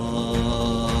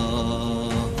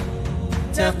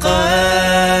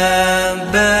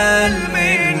تقبل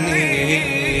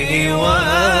مني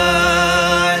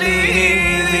وعلي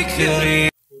ذكري.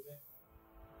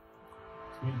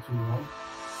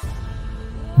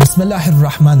 Bismillah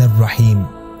ar-Rahman ar-Rahim.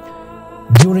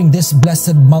 During this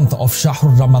blessed month of Shahr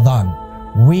Ramadan,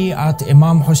 we at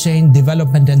Imam Hussein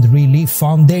Development and Relief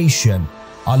Foundation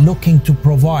are looking to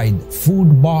provide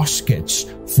food baskets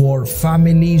for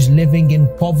families living in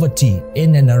poverty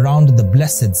in and around the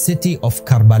blessed city of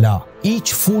Karbala.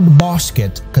 Each food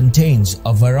basket contains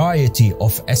a variety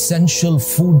of essential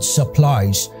food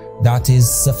supplies that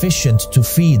is sufficient to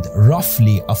feed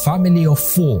roughly a family of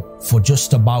 4 for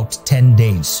just about 10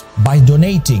 days. By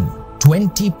donating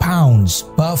 20 pounds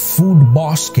per food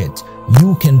basket,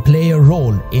 you can play a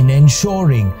role in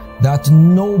ensuring that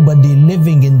nobody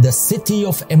living in the city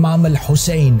of Imam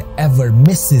al-Hussein ever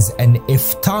misses an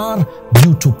iftar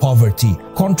due to poverty.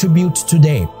 Contribute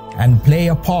today and play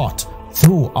a part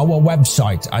through our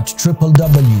website at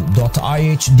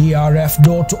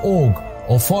www.ihdrf.org,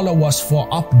 or follow us for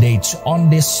updates on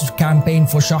this campaign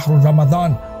for Shahr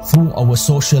Ramadan through our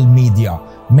social media.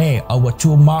 May our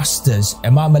two masters,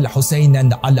 Imam al-Hussein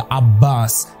and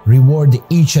al-Abbas, reward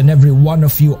each and every one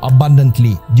of you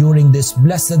abundantly during this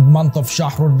blessed month of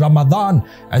Shahr Ramadan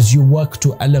as you work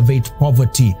to elevate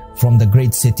poverty from the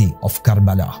great city of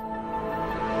Karbala.